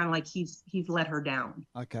feels kind of like he's let her down.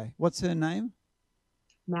 Okay. What's her name?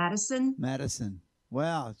 Madison? Madison.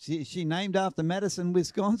 Wow. She named after Madison,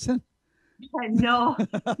 Wisconsin? No,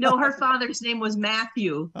 her father's name was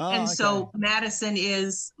Matthew. Oh, and so okay. Madison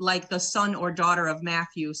is like the son or daughter of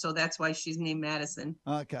Matthew. So that's why she's named Madison.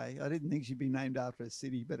 Okay. I didn't think she'd be named after a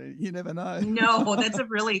city, but you never know. No, that's a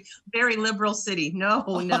really very liberal city. No.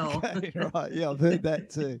 Okay, right. Yeah, I've heard that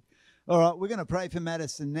too. All right. We're going to pray for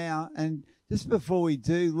Madison now. And just before we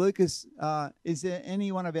do, Lucas, is there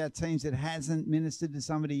any one of our teams that hasn't ministered to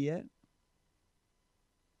somebody yet?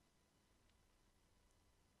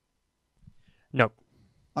 Nope.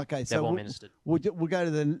 Okay, They've so all ministered. we'll go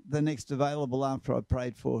to the next available after I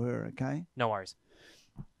prayed for her, okay? No worries.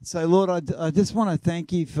 So, Lord, I just want to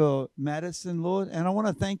thank you for Madison, Lord, and I want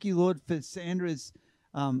to thank you, Lord, for Sandra's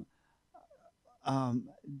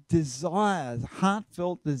desire,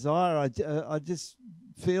 heartfelt desire. I just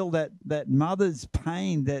feel that mother's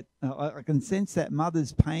pain, that I can sense that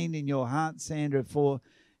mother's pain in your heart, Sandra, for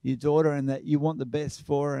your daughter, and that you want the best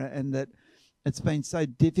for her, and that it's been so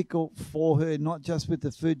difficult for her, not just with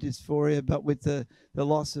the food dysphoria, but with the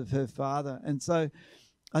loss of her father. And so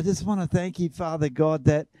I just want to thank you, Father God,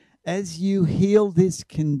 that as you heal this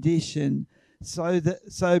condition, so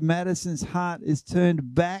Madison's heart is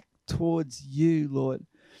turned back towards you, Lord.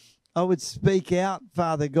 I would speak out,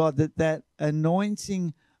 Father God, that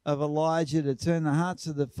anointing of Elijah to turn the hearts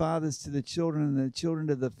of the fathers to the children and the children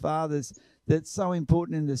to the fathers, that's so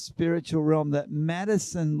important in the spiritual realm, that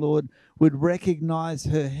Madison, Lord, would recognize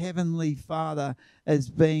her heavenly Father as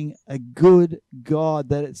being a good God,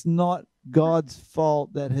 that it's not God's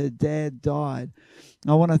fault that her dad died.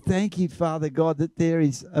 I want to thank you, Father God, that there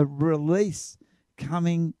is a release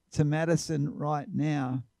coming to Madison right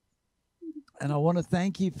now. And I want to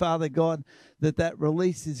thank you, Father God, that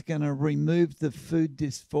release is going to remove the food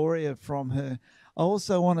dysphoria from her. I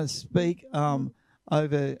also want to speak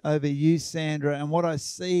over you, Sandra, and what I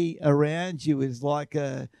see around you is like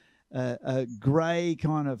a grey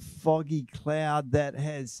kind of foggy cloud that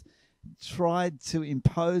has tried to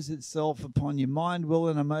impose itself upon your mind, will,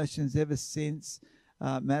 and emotions ever since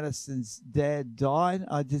Madison's dad died.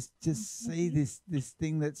 I just see this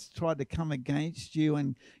thing that's tried to come against you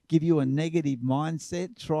and give you a negative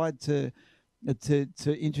mindset, tried to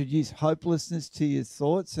introduce hopelessness to your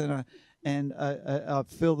thoughts, and I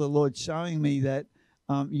feel the Lord showing me that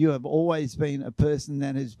you have always been a person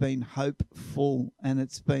that has been hopeful, and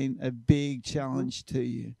it's been a big challenge to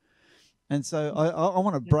you. And so I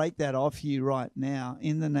want to break that off you right now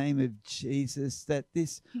in the name of Jesus, that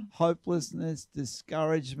this hopelessness,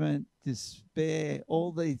 discouragement, despair,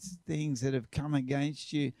 all these things that have come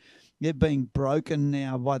against you, they're being broken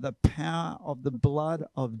now by the power of the blood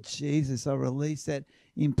of Jesus. I release that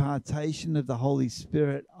impartation of the Holy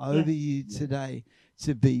Spirit over you today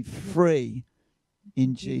to be free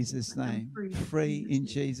in Jesus' name. Free in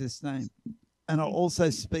Jesus' name. And I'll also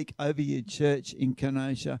speak over your church in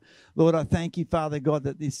Kenosha. Lord, I thank you, Father God,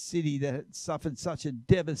 that this city that had suffered such a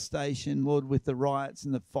devastation, Lord, with the riots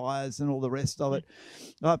and the fires and all the rest of it,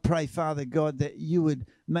 I pray, Father God, that you would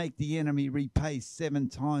make the enemy repay 7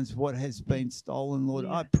 times what has been stolen, Lord.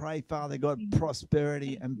 I pray, Father God,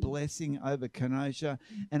 prosperity and blessing over Kenosha.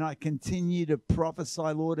 And I continue to prophesy,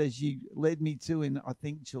 Lord, as you led me to in, I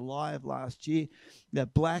think, July of last year,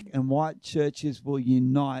 that black and white churches will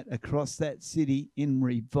unite across that city in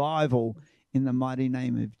revival in the mighty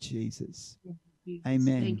name of Jesus.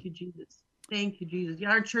 Amen. Thank you, Jesus. Thank you, Jesus.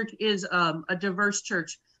 Yeah, our church is a diverse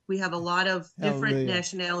church. We have a lot of different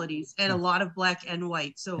nationalities and a lot of black and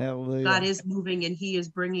white. So God is moving, and He is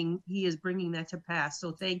bringing that to pass.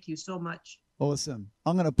 So thank you so much. Awesome.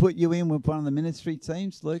 I'm going to put you in with one of the ministry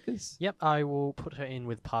teams, Lucas. Yep, I will put her in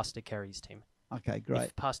with Pastor Kerry's team. Okay, great.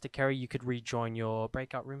 If Pastor Kerry, you could rejoin your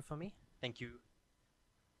breakout room for me. Thank you.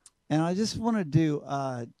 And I just wanted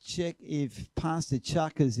to check if Pastor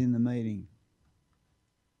Chuck is in the meeting.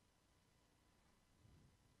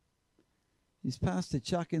 Is Pastor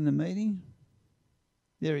Chuck in the meeting?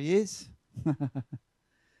 There he is. Do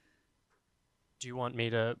you want me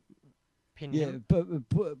to pin him? Yeah,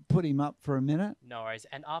 put him up for a minute. No worries.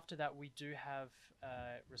 And after that, we do have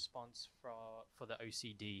a response for the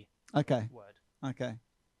OCD word. Okay.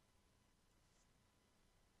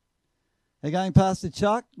 Again, Pastor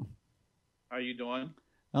Chuck. How are you doing?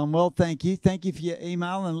 Well, thank you. Thank you for your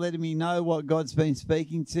email and letting me know what God's been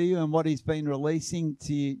speaking to you and what He's been releasing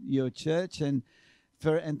to your church. And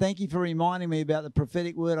thank you for reminding me about the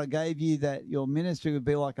prophetic word I gave you, that your ministry would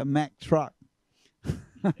be like a Mack truck.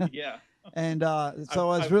 Yeah. And so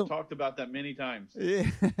I've talked about that many times. Yeah.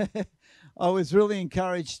 I was really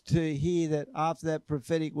encouraged to hear that after that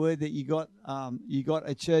prophetic word that you got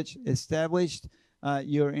a church established.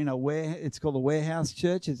 You're in it's called a warehouse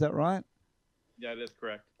church. Is that right? Yeah, that's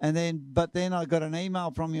correct. But then I got an email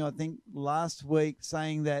from you, I think last week,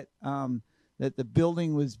 saying that that the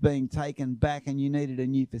building was being taken back and you needed a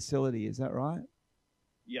new facility. Is that right?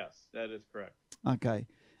 Yes, that is correct. Okay.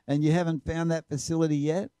 And you haven't found that facility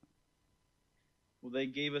yet? Well, they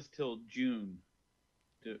gave us till June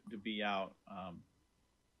to be out.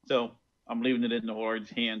 So I'm leaving it in the Lord's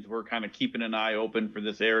hands. We're kind of keeping an eye open for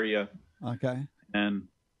this area. Okay. And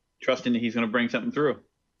trusting that He's going to bring something through.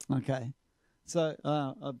 Okay. So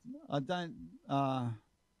I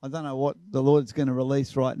don't know what the Lord's going to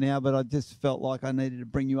release right now, but I just felt like I needed to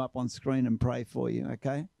bring you up on screen and pray for you.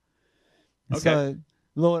 Okay. So,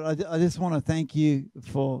 Lord, I just want to thank you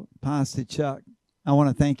for Pastor Chuck. I want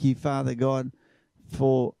to thank you, Father God,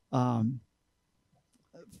 for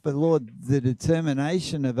for, Lord, the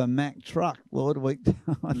determination of a Mack truck, Lord.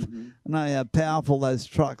 I know how powerful those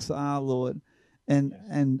trucks are, Lord.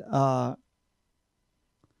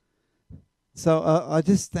 So I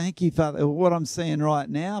just thank you, Father. What I'm seeing right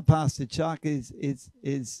now, Pastor Chuck, is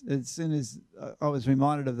as soon as I was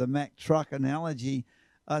reminded of the Mack truck analogy,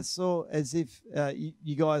 I saw as if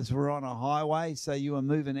you guys were on a highway, so you were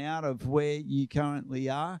moving out of where you currently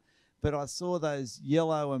are. But I saw those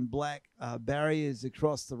yellow and black barriers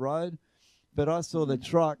across the road. But I saw the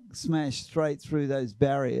truck smash straight through those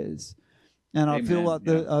barriers. And I feel like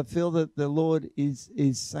I feel that the Lord is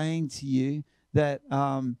saying to you that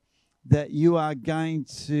that you are going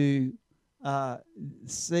to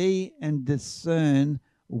see and discern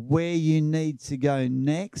where you need to go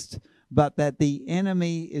next, but that the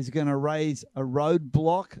enemy is going to raise a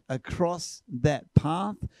roadblock across that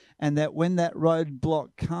path, and that when that roadblock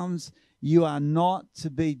comes, you are not to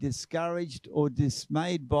be discouraged or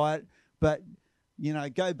dismayed by it, but, you know,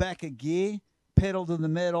 go back a gear, pedal to the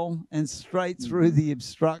metal, and straight through the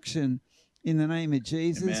obstruction in the name of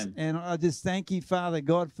Jesus. Amen. And I just thank you, Father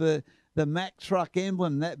God, for the Mack truck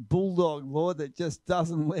emblem, that bulldog, Lord, that just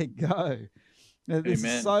doesn't let go. This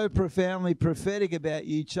is so profoundly prophetic about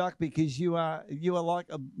you, Chuck, because you are like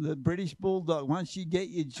the British bulldog. Once you get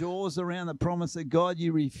your jaws around the promise of God,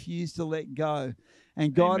 you refuse to let go.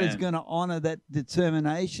 And God is going to honor that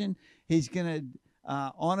determination. He's going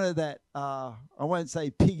to honor that, I won't say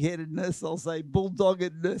pig-headedness, I'll say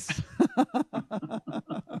bulldoggedness.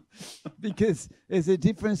 Because there's a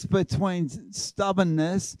difference between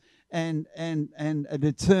stubbornness and a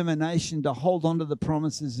determination to hold on to the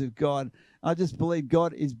promises of God. I just believe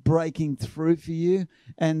God is breaking through for you,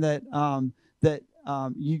 and that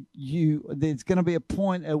there's going to be a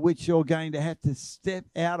point at which you're going to have to step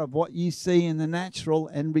out of what you see in the natural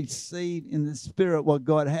and receive in the spirit what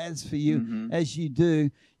God has for you. As you do,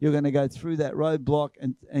 you're going to go through that roadblock,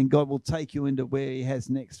 and God will take you into where He has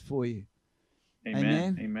next for you.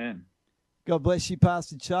 Amen. Amen. God bless you,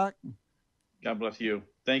 Pastor Chuck. God bless you.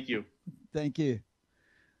 Thank you. Thank you.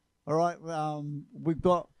 All right. We've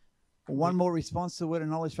got one more response to word of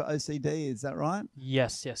knowledge for OCD. Is that right?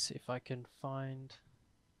 Yes. If I can find.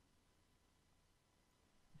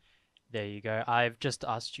 There you go. I've just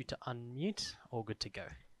asked you to unmute. All good to go.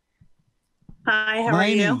 Hi, how are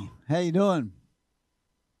you? How you doing?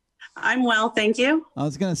 I'm well, thank you. I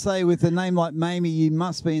was going to say, with a name like Mamie, you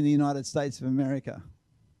must be in the United States of America.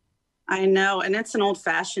 I know, and it's an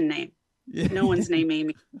old-fashioned name. Yeah. No one's named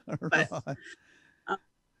Amy. Right.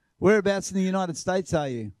 Whereabouts in the United States are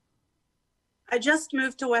you? I just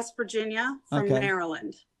moved to West Virginia from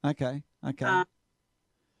Maryland. Okay.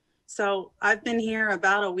 So I've been here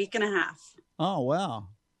about a week and a half. Oh, wow.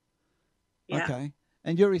 Yeah. Okay.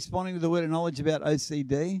 And you're responding to the word of knowledge about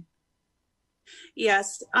OCD?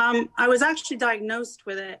 Yes. I was actually diagnosed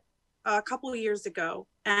with it a couple of years ago.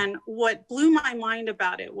 And what blew my mind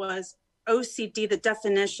about it was OCD, the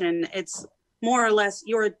definition, it's more or less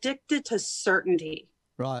you're addicted to certainty.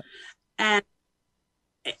 Right. And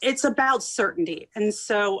it's about certainty. And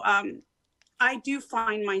so I do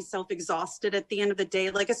find myself exhausted at the end of the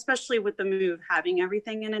day, like especially with the move, having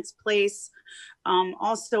everything in its place.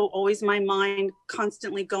 Also, always my mind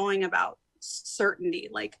constantly going about certainty.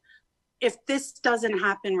 Like if this doesn't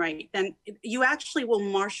happen right, then you actually will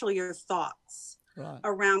marshal your thoughts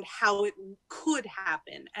around how it could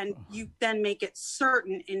happen. And you then make it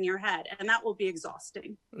certain in your head. And that will be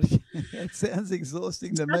exhausting. It sounds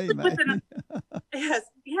exhausting to me, mate. Yes.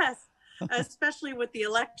 Especially with the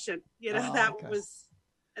election, you know,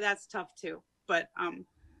 that's tough too. But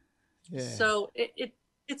so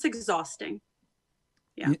it's exhausting.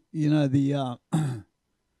 Yeah. You know, the I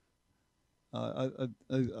know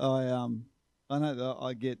that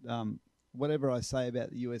I get whatever I say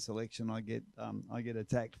about the US election, I get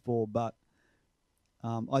attacked for, but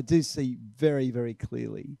I do see very, very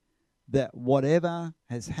clearly that whatever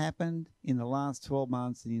has happened in the last 12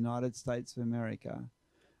 months in the United States of America,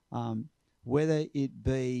 whether it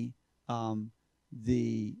be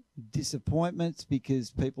the disappointments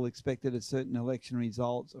because people expected a certain election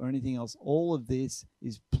results or anything else, all of this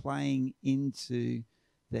is playing into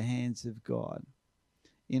the hands of God.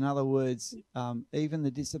 In other words, even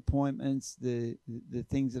the disappointments, the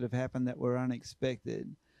things that have happened that were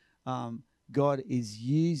unexpected, God is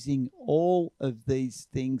using all of these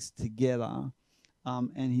things together.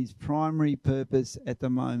 And his primary purpose at the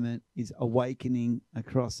moment is awakening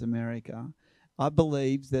across America. I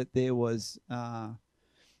believe that there was an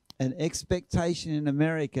expectation in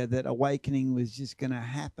America that awakening was just going to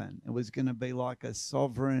happen. It was going to be like a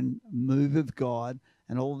sovereign move of God,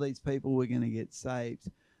 and all these people were going to get saved.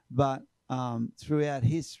 But throughout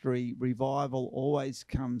history, revival always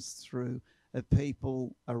comes through a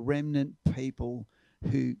people, a remnant people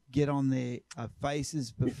who get on their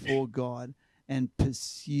faces before God and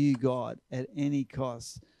pursue God at any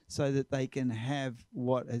cost so that they can have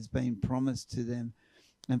what has been promised to them.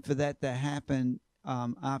 And for that to happen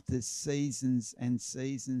after seasons and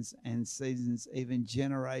seasons and seasons, even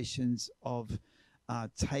generations of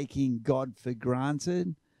taking God for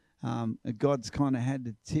granted, God's kind of had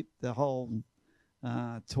to tip the whole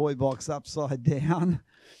toy box upside down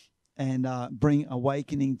and bring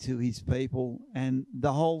awakening to his people. And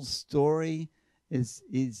the whole story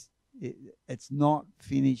it's not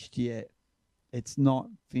finished yet. It's not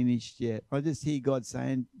finished yet. I just hear God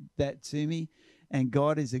saying that to me. And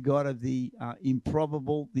God is a God of the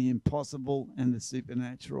improbable, the impossible, and the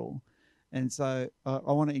supernatural. And so I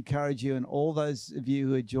want to encourage you and all those of you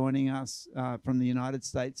who are joining us from the United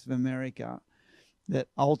States of America that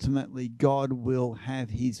ultimately God will have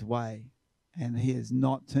his way. And he has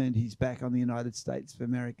not turned his back on the United States of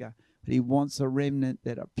America. But he wants a remnant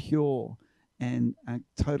that are pure and are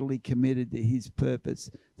totally committed to his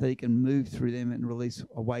purpose so he can move through them and release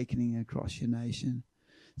awakening across your nation.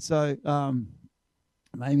 So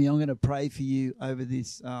maybe I'm going to pray for you over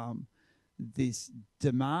this this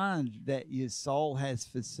demand that your soul has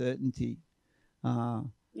for certainty.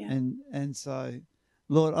 And so,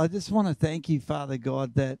 Lord, I just want to thank you, Father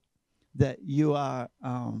God, that you are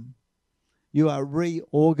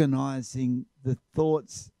reorganizing the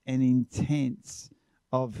thoughts and intents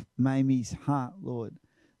of Mamie's heart, Lord.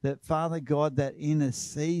 That, Father God, that in a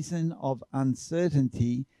season of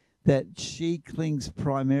uncertainty, that she clings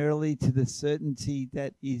primarily to the certainty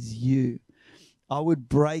that is you. I would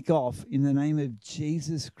break off in the name of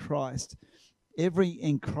Jesus Christ every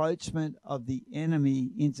encroachment of the enemy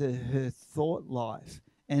into her thought life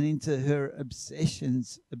and into her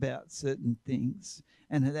obsessions about certain things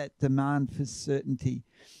and that demand for certainty.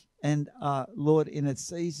 And Lord, in a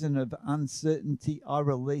season of uncertainty, I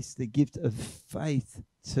release the gift of faith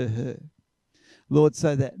to her. Lord,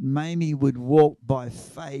 so that Mamie would walk by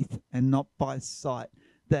faith and not by sight,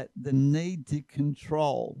 that the need to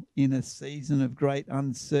control in a season of great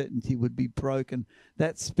uncertainty would be broken.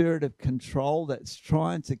 That spirit of control that's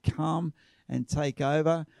trying to come and take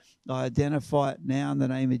over, I identify it now in the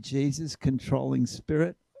name of Jesus, controlling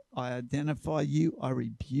spirit. I identify you, I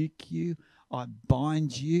rebuke you, I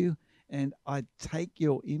bind you, and I take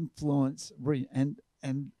your influence and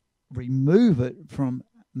remove it from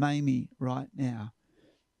Mamie right now.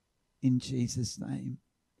 In Jesus' name.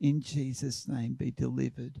 In Jesus' name, be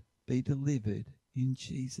delivered. Be delivered in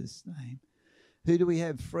Jesus' name. Who do we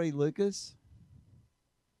have free, Lucas?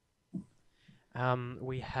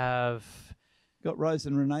 We have... Got Rose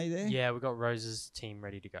and Renee there? Yeah, we've got Rose's team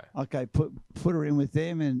ready to go. Okay, put her in with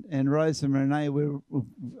them. And Rose and Renee,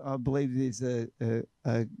 I believe there's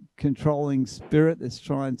a controlling spirit that's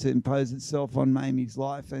trying to impose itself on Mamie's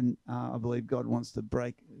life, and I believe God wants to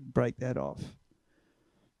break that off.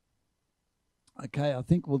 Okay, I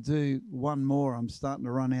think we'll do one more. I'm starting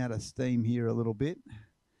to run out of steam here a little bit.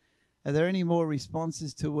 Are there any more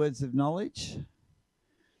responses to words of knowledge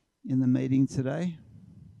in the meeting today?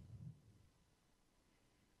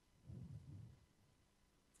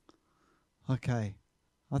 Okay,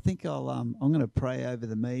 I think I'm going to pray over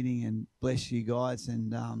the meeting and bless you guys,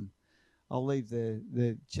 and I'll leave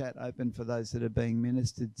the chat open for those that are being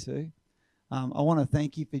ministered to. I want to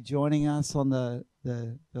thank you for joining us on the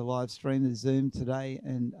live stream, the Zoom today,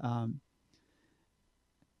 and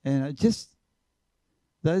just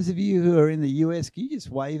those of you who are in the US, can you just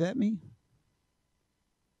wave at me?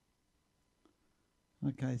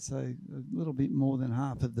 Okay, so a little bit more than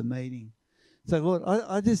half of the meeting. So, Lord,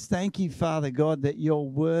 I just thank you, Father God, that your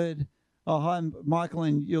word... Oh, hi, Michael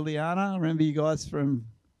and Juliana. I remember you guys from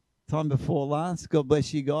time before last. God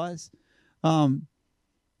bless you guys. I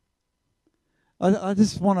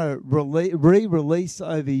just want to re-release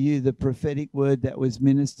over you the prophetic word that was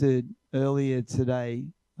ministered earlier today.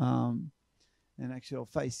 And actually, I'll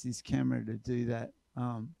face this camera to do that.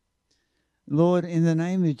 Lord, in the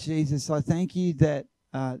name of Jesus, I thank you that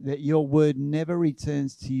your word never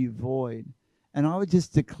returns to you void. And I would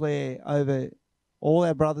just declare over all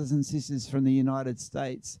our brothers and sisters from the United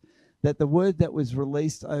States that the word that was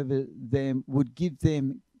released over them would give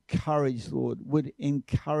them courage, Lord, would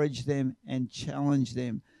encourage them and challenge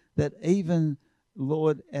them. That even,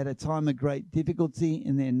 Lord, at a time of great difficulty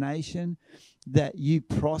in their nation, that you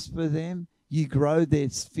prosper them, you grow their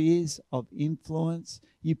spheres of influence,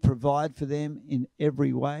 you provide for them in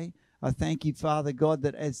every way. I thank you, Father God,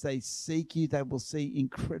 that as they seek you, they will see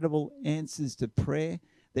incredible answers to prayer,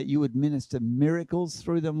 that you would minister miracles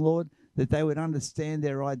through them, Lord, that they would understand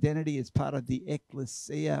their identity as part of the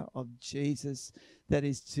ecclesia of Jesus, that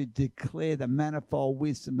is to declare the manifold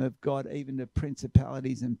wisdom of God, even to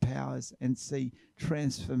principalities and powers, and see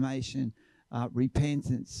transformation,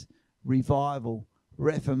 repentance, revival,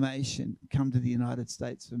 reformation come to the United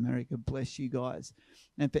States of America. Bless you guys.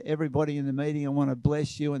 And for everybody in the meeting, I want to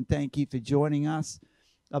bless you and thank you for joining us.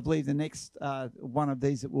 I believe the next one of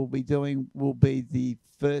these that we'll be doing will be the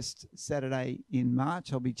first Saturday in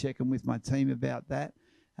March. I'll be checking with my team about that.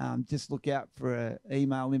 Just look out for an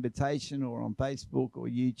email invitation, or on Facebook or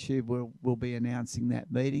YouTube. We'll be announcing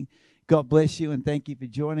that meeting. God bless you and thank you for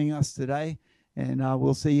joining us today. And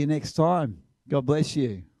we'll see you next time. God bless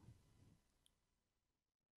you.